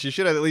arrested, she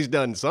should have at least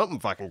done something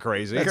fucking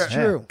crazy. That's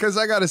true. Because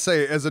I got to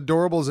say, as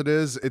adorable as it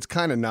is, it's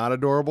kind of not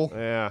adorable.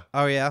 Yeah.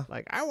 Oh yeah.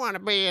 Like, I want to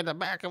be in the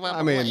back of a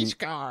I mean, police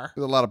car.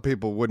 a lot of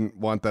people wouldn't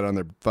want that on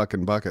their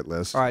fucking bucket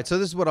list. All right. So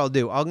this is what I'll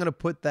do. I'm gonna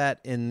put that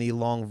in the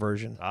long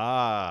version.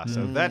 Ah,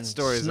 so that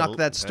story is Snuck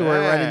that story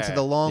right into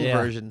the long Yeah.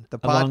 version, the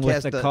Along with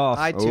podcast, the cough.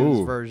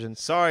 iTunes Ooh. version.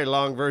 Sorry,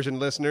 long version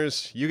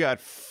listeners, you got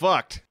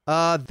fucked.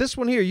 This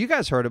one here, you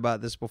guys heard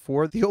about this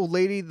before. The old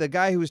lady, the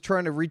guy who was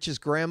trying to reach his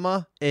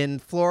grandma in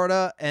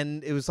Florida,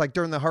 and it was like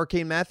during the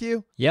Hurricane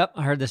Matthew. Yep,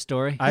 I heard this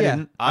story. I Yeah.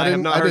 didn't. I have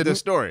not heard didn't. this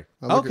story.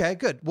 Okay,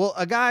 good. Well,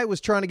 a guy was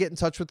trying to get in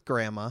touch with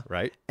grandma,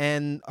 Right?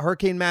 and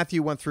Hurricane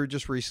Matthew went through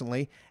just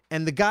recently,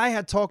 and the guy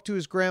had talked to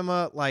his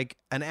grandma like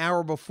an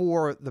hour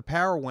before the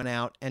power went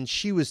out, and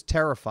she was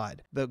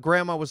terrified. The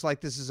grandma was like,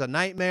 "This is a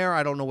nightmare.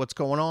 I don't know what's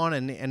going on,"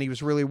 and he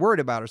was really worried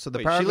about her. So the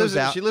Wait, power she lives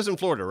goes out. she lives in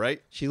Florida,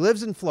 right? She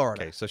lives in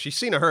Florida. Okay, so she's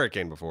seen a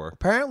hurricane before.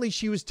 Apparently,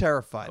 she was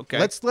terrified. Okay.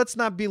 Let's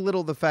not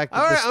belittle the fact that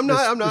All right, this, I'm not.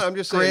 this- I'm not. this I'm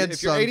just saying.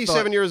 If you're grandson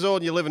 87 thought- years old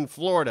and you live in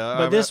Florida,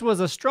 But this was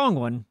a strong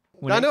one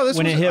when, I know this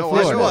when was- it hit oh,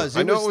 I Florida. It know. was.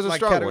 I know it was a like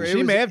strong category- one. it She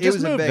was- may have it just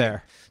was a moved big-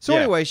 there. So Yeah.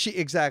 anyway,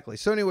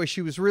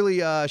 she was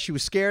really she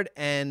was scared,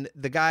 and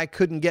the guy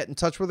couldn't get in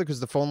touch with her because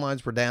the phone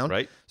lines were down.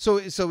 Right. So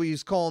he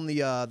was calling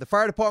the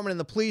fire department and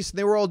the police, and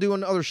they were all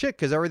doing other shit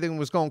because everything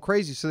was going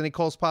crazy. So then he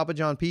calls Papa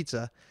John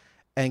Pizza,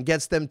 and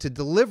gets them to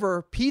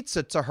deliver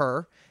pizza to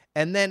her.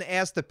 And then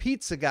asked the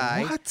pizza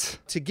guy What?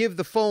 to give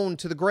the phone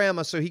to the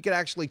grandma so he could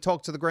actually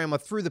talk to the grandma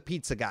through the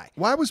pizza guy.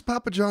 Why was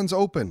Papa John's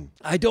open?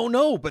 I don't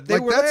know, but they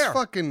Like were that's there.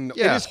 fucking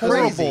Yeah, It is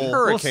crazy. horrible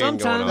hurricane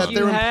sometimes going on. that you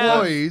their have-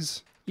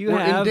 employees you were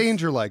in have-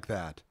 danger like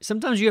that.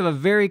 Sometimes you have a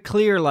very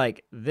clear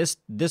like this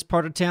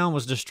part of town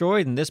was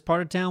destroyed and this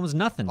part of town was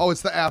nothing. Oh,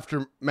 it's the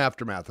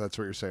aftermath. That's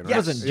what you're saying, right? It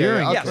wasn't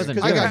during- okay. it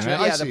wasn't I got during, you.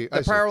 right? I Yeah, see. the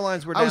I see. power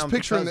lines were I was down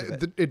picturing because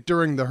of it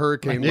during the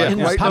hurricane. Yeah. Like,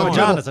 Goodness, right in Papa the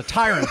John middle. is a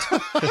tyrant.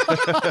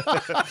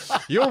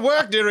 Your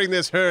work during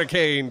this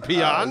hurricane,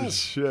 peons.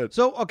 Shit.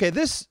 So okay,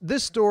 this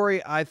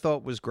story I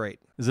thought was great.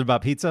 Is it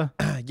about pizza?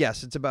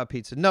 Yes, it's about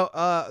pizza. No,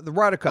 the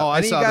Ryder Cup. Oh, I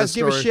Any of saw you guys this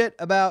give a story. shit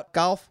about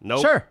golf?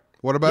 Nope. Sure.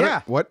 What about Yeah.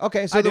 it? What?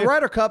 Okay, so I the do.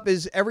 Ryder Cup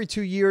is every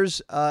 2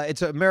 years.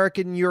 It's an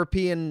American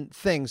European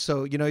thing.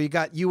 So you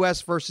got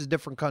U.S. versus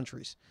different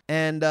countries.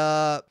 And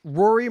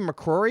Rory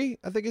McCrory,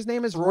 I think his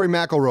name is Rory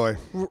McIlroy.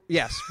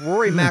 Yes,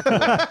 Rory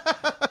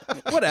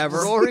McIlroy. Whatever.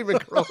 Rory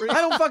McCrory.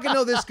 I don't fucking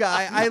know this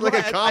guy. I Like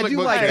a I comic do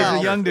book like character. He's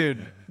golf. a young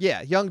dude.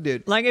 Yeah, young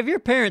dude. Like if your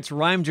parents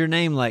rhymed your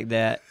name like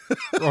that,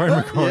 Rory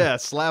McCoy. Yeah,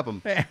 slap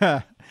him.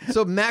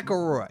 So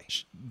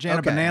McIlroy. Janet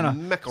Okay. Banana.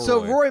 McElroy.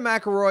 So Rory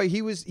McIlroy,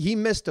 he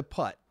missed a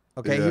putt.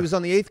 Okay, Yeah. he was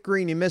on the 8th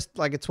green. He missed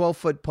like a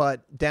 12-foot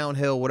putt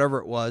downhill, whatever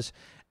it was.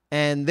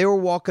 and they were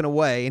walking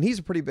away, and he's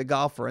a pretty big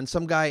golfer, and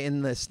some guy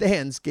in the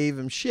stands gave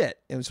him shit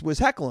and was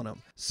heckling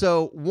him.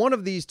 So one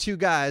of these two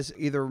guys,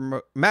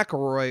 either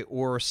McElroy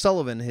or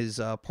Sullivan, his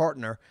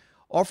partner,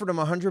 offered him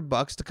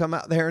 $100 to come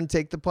out there and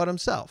take the putt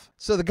himself.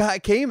 So the guy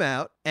came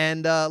out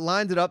and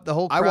lined it up. The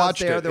whole crowd's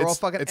watched there. it. They're all It's-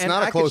 fucking. it's and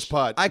not a I close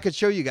putt. I could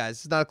show you guys.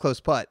 It's not a close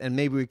putt, and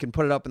maybe we can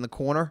put it up in the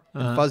corner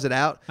and fuzz it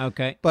out.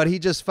 Okay. But he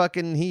just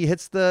fucking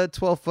hits the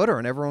 12-footer,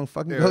 and everyone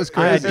fucking goes I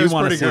crazy. I do was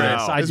want to pretty see great.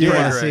 this. I It's do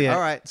pretty want to great. see it. All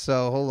right,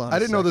 so hold on. I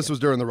didn't know this was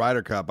during the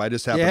Ryder Cup. I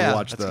just happened Yeah. to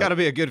watch That's the. got to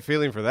be a good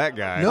feeling for that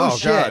guy. No Oh,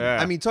 shit. God, yeah.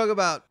 I mean, talk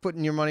about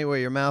putting your money where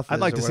your mouth is. I'd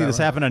like or to see this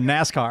whatever. happen in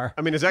NASCAR.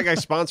 I mean, is that guy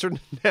sponsored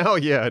now?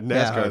 Yeah, NASCAR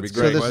Yeah, would be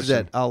so great. this is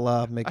it.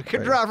 I'll make it. I could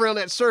right. drive around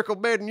that circle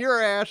better than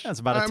your ass. That's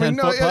about a I mean,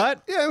 10-foot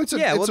putt. Yeah, it's a,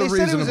 Yeah, well, it's they a said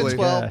it was reasonably. a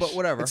 12, but Gosh.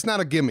 whatever. It's not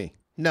a gimme.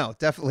 No,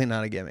 definitely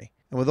not a gimme.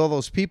 And with all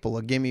those people,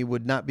 a gimme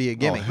would not be a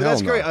gimme. Oh, But that's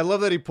hell great. no. I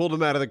love that he pulled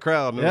him out of the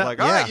crowd and Yeah. was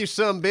like, all right, you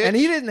son bitch. And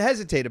he didn't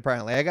hesitate,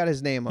 apparently. I got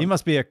his name on. He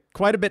must be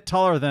quite a bit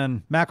taller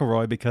than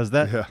McElroy because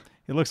that Yeah.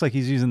 it looks like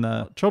he's using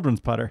the children's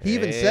putter. He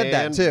even said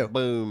that, And too.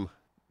 Boom.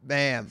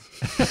 Bam.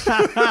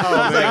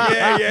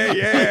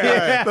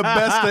 Yeah. The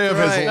best day of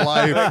Right. his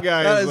life. That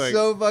guy That is is like,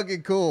 so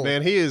fucking cool.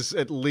 man, he is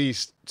at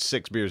least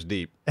 6 beers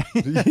deep.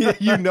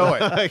 You know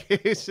it.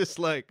 Like, he's just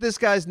like, This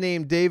guy's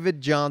named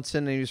David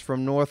Johnson, and he was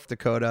from North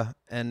Dakota.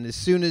 And as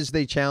soon as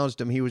they challenged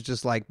him, he was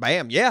just like,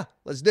 bam, yeah,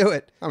 let's do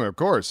it. I mean, of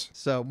course.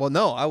 So, well,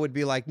 no, I would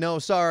be like, no,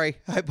 sorry.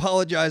 I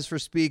apologize for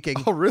speaking.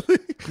 Oh, really?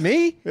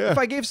 Me? Yeah. If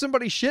I gave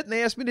somebody shit and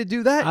they asked me to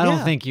do that, I don't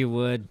yeah. think you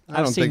would. I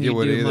don't I've seen think you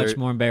would do either. much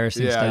more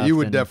embarrassing Yeah, stuff. you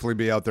would than- definitely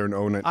be out there and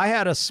own it. I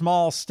had a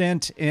small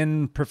stint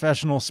in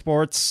professional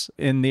sports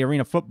in the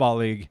Arena Football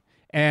League,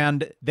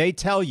 and they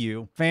tell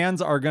you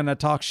fans are going to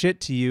talk shit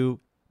to you,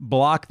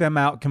 block them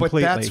out But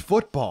completely. that's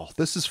football.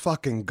 This is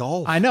fucking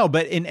golf. I know,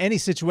 but in any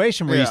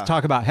situation where you Yeah.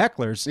 talk about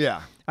hecklers,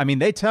 Yeah. I mean,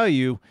 they tell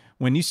you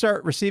when you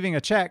start receiving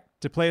a check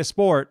to play a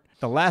sport,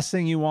 the last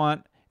thing you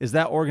want is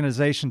that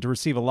organization to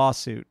receive a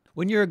lawsuit.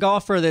 When you're a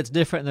golfer, that's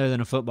different there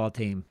than a football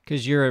team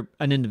because you're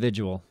an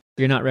individual.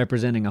 You're not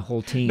representing a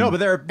whole team. No, but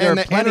there And are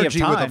the plenty of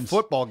energy with a times.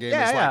 football game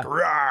Yeah, is yeah. like,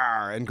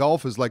 rawr, and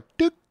golf is like,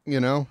 dook, you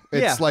know?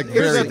 It's Yeah. like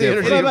Here's very the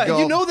energy different. of golf.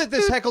 You know that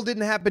this heckle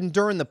didn't happen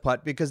during the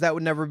putt because that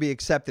would never be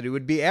accepted. It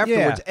would be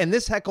afterwards. Yeah. And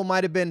this heckle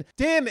might have been,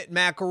 damn it,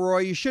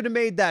 McElroy, you should have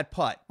made that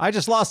putt. I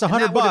just lost And $100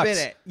 that would have bucks.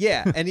 been it.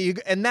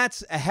 Yeah, and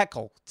that's a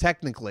heckle,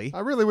 technically. I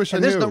really wish and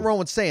I there's knew nothing wrong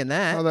with saying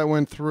that. how that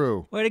went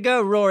through. way to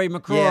go, Rory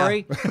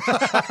McCrory.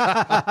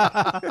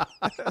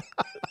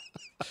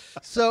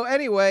 So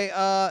anyway,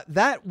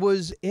 that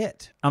was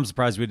it. I'm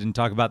surprised we didn't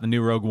talk about the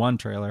new Rogue One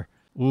trailer.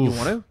 Oof. You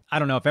want to? I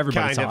don't know if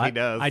everybody Kind saw of, it. he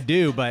does. I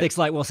do, but Dick's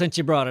like, well, since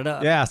you brought it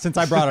up. yeah, since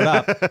I brought it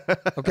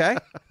up. Okay.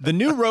 The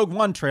new Rogue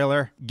One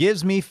trailer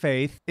gives me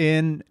faith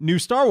in new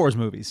Star Wars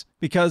movies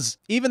because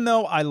even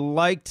though I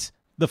liked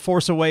The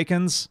Force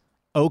Awakens,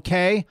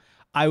 okay,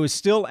 I was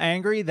still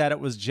angry that it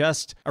was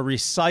just a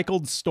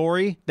recycled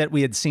story that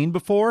we had seen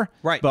before.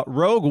 Right. But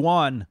Rogue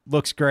One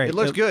looks great. it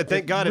looks good.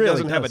 Thank God it really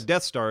doesn't have a does.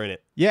 Death Star in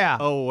it. Yeah.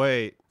 Oh,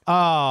 wait.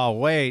 Oh,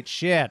 wait,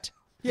 shit.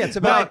 Yeah, it's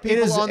about But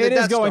people on the it is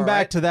Death going Star, back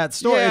right? to that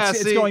story. Yeah,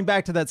 it's see- going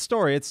back to that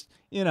story. It's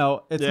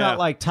it's Yeah. not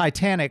like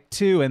Titanic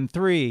 2 and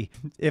 3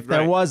 if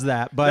there Right. was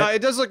that. But No,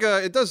 it does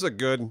look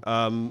good.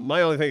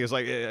 My only thing is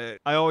like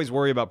I always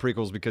worry about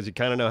prequels because you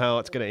kind of know how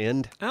it's going to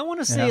end. I want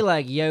to see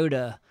like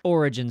Yoda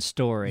origin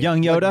story.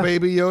 young Yoda, Like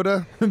Baby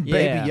Yoda. baby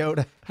Yeah.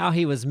 Yoda How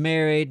he was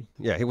married.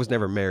 Yeah, he was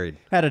never married.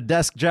 had a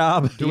desk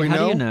job. Do we How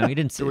know? do you know? He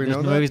didn't see. Do we This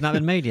know that? movie's not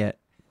been made yet.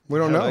 We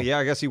don't know. Yeah,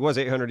 I guess he was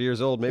 800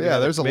 years old. Maybe Yeah, had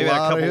there's a maybe lot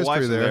had a of couple history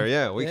wives in there. there.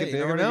 Yeah, we Yeah, could you think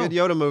never of a good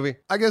know. Yoda movie.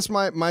 I guess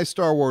my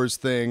Star Wars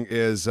thing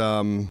is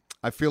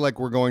I feel like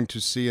we're going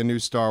to see a new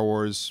Star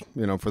Wars,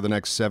 for the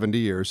next 70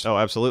 years, Oh,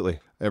 absolutely.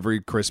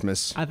 every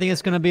Christmas. I think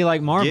it's going to be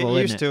like Marvel.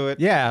 Get used isn't it? to it.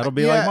 Yeah, it'll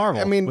be like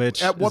Marvel. I mean,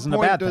 which at what isn't a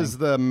point bad does thing.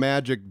 the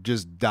magic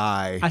just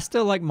die? I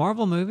still like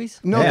Marvel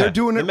movies. No, Yeah. they're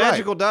doing The it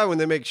magic will right. die when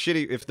they make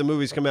shitty. If the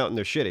movies come out and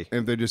they're shitty.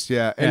 If they just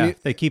and Yeah, you-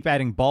 they keep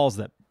adding balls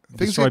that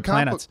things destroy get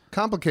planets.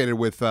 complicated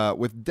with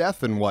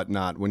death and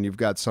whatnot when you've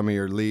got some of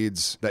your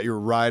leads that you're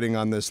riding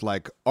on this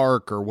like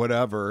arc or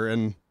whatever,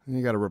 and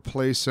you got to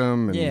replace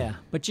them. And Yeah,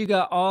 but you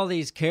got all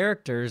these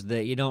characters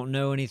that you don't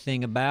know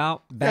anything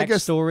about. I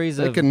guess Backstories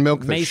they of can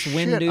milk the Mace shit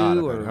Windu out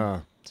of or it, huh?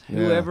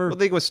 whoever. Well,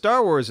 the thing with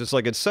Star Wars,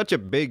 it's such a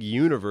big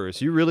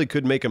universe. You really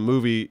could make a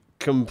movie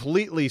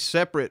completely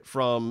separate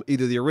from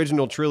either the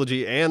original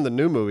trilogy and the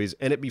new movies,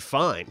 and it'd be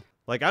fine.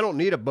 Like, I don't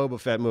need a Boba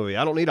Fett movie.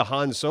 I don't need a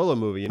Han Solo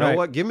movie. You know Right.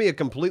 what? Give me a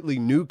completely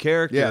new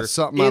character Yeah,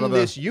 something out in of the-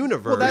 this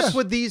universe. Well, that's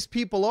what these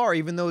people are,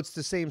 even though it's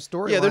the same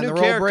story. yeah, they're new all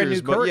characters, brand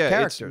new but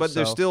characters. but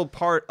they're so- still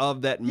part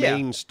of that Yeah.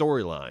 main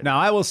storyline. Now,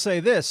 I will say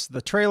this.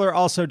 The trailer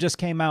also just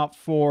came out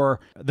for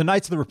the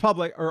Knights of the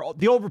Republic, or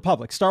the Old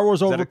Republic, Star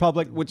Wars Old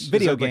Republic, which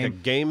video is that game. like a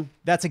game.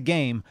 That's a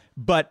game,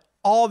 but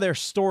all their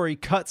story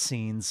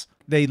cutscenes,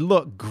 they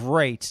look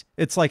great.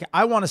 It's like,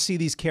 I want to see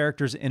these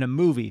characters in a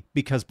movie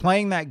because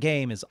playing that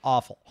game is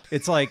awful.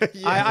 It's like,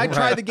 I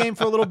tried the game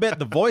for a little bit.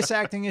 The voice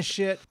acting is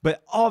shit,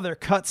 but all their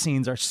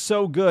cutscenes are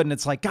so good. And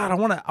it's like, God,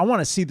 I want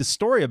to see the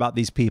story about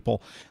these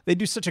people. They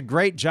do such a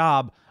great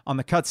job on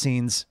the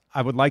cutscenes.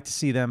 I would like to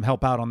see them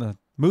help out on the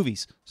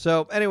movies.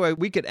 So anyway,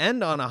 we could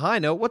end on a high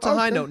note. What's a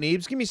high note,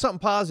 Neebs? Give me something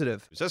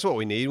positive. That's what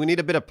we need. We need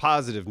a bit of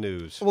positive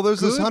news. Well, there's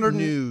this Good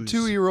news.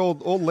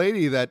 102-year-old old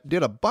lady that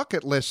did a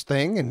bucket list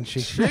thing, and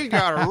she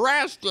got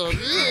arrested.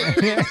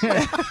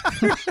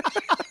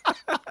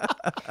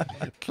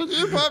 Can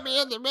you put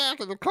me in the back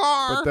of the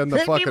car? But then the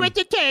Hit me fucking with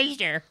the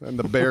taser. and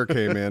the bear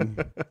came in.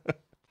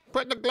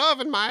 Put the glove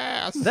in my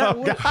ass. That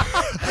would,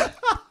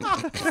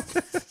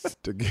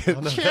 To get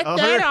Check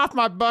that off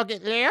my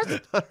bucket list.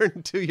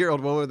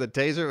 102-year-old woman with a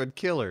taser would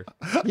kill her.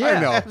 Yeah, I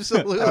know.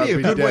 absolutely. That'd That'd be a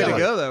be good way to deadly.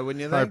 go, though,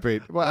 wouldn't you think?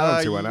 heartbeat. Well, I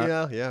don't see why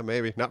not. Yeah,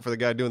 maybe. Not for the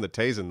guy doing the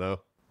tasing,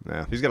 though.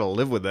 Yeah. He's got to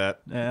live with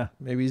that. Yeah.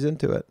 Maybe he's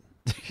into it.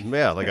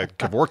 Yeah, like a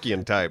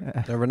Kevorkian type.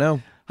 Never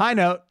know. High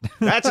note.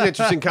 That's an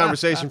interesting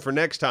conversation for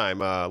next time.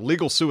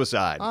 Legal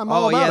suicide. I'm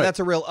all Oh, about yeah, it. that's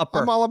a real upper.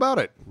 I'm all about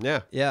it.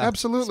 Yeah. Yeah.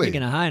 Absolutely.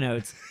 speaking of high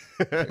notes,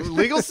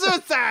 Legal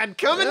suicide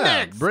coming Yeah,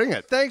 next. bring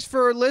it. Thanks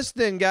for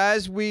listening,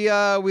 guys. We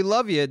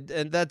love you,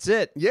 and that's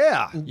it.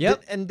 Yeah.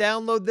 Yep. And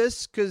download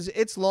this because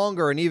it's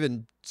longer and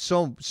even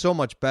so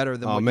much better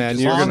than Oh, what man,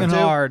 you you're just Long gonna and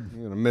listened to. hard.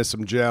 You're gonna miss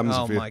some gems.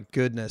 Oh if you... my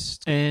goodness.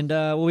 and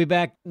we'll be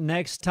back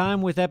next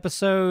time with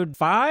episode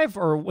 5,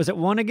 or was it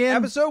 1 again?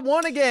 Episode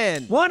 1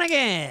 again. 1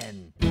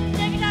 again.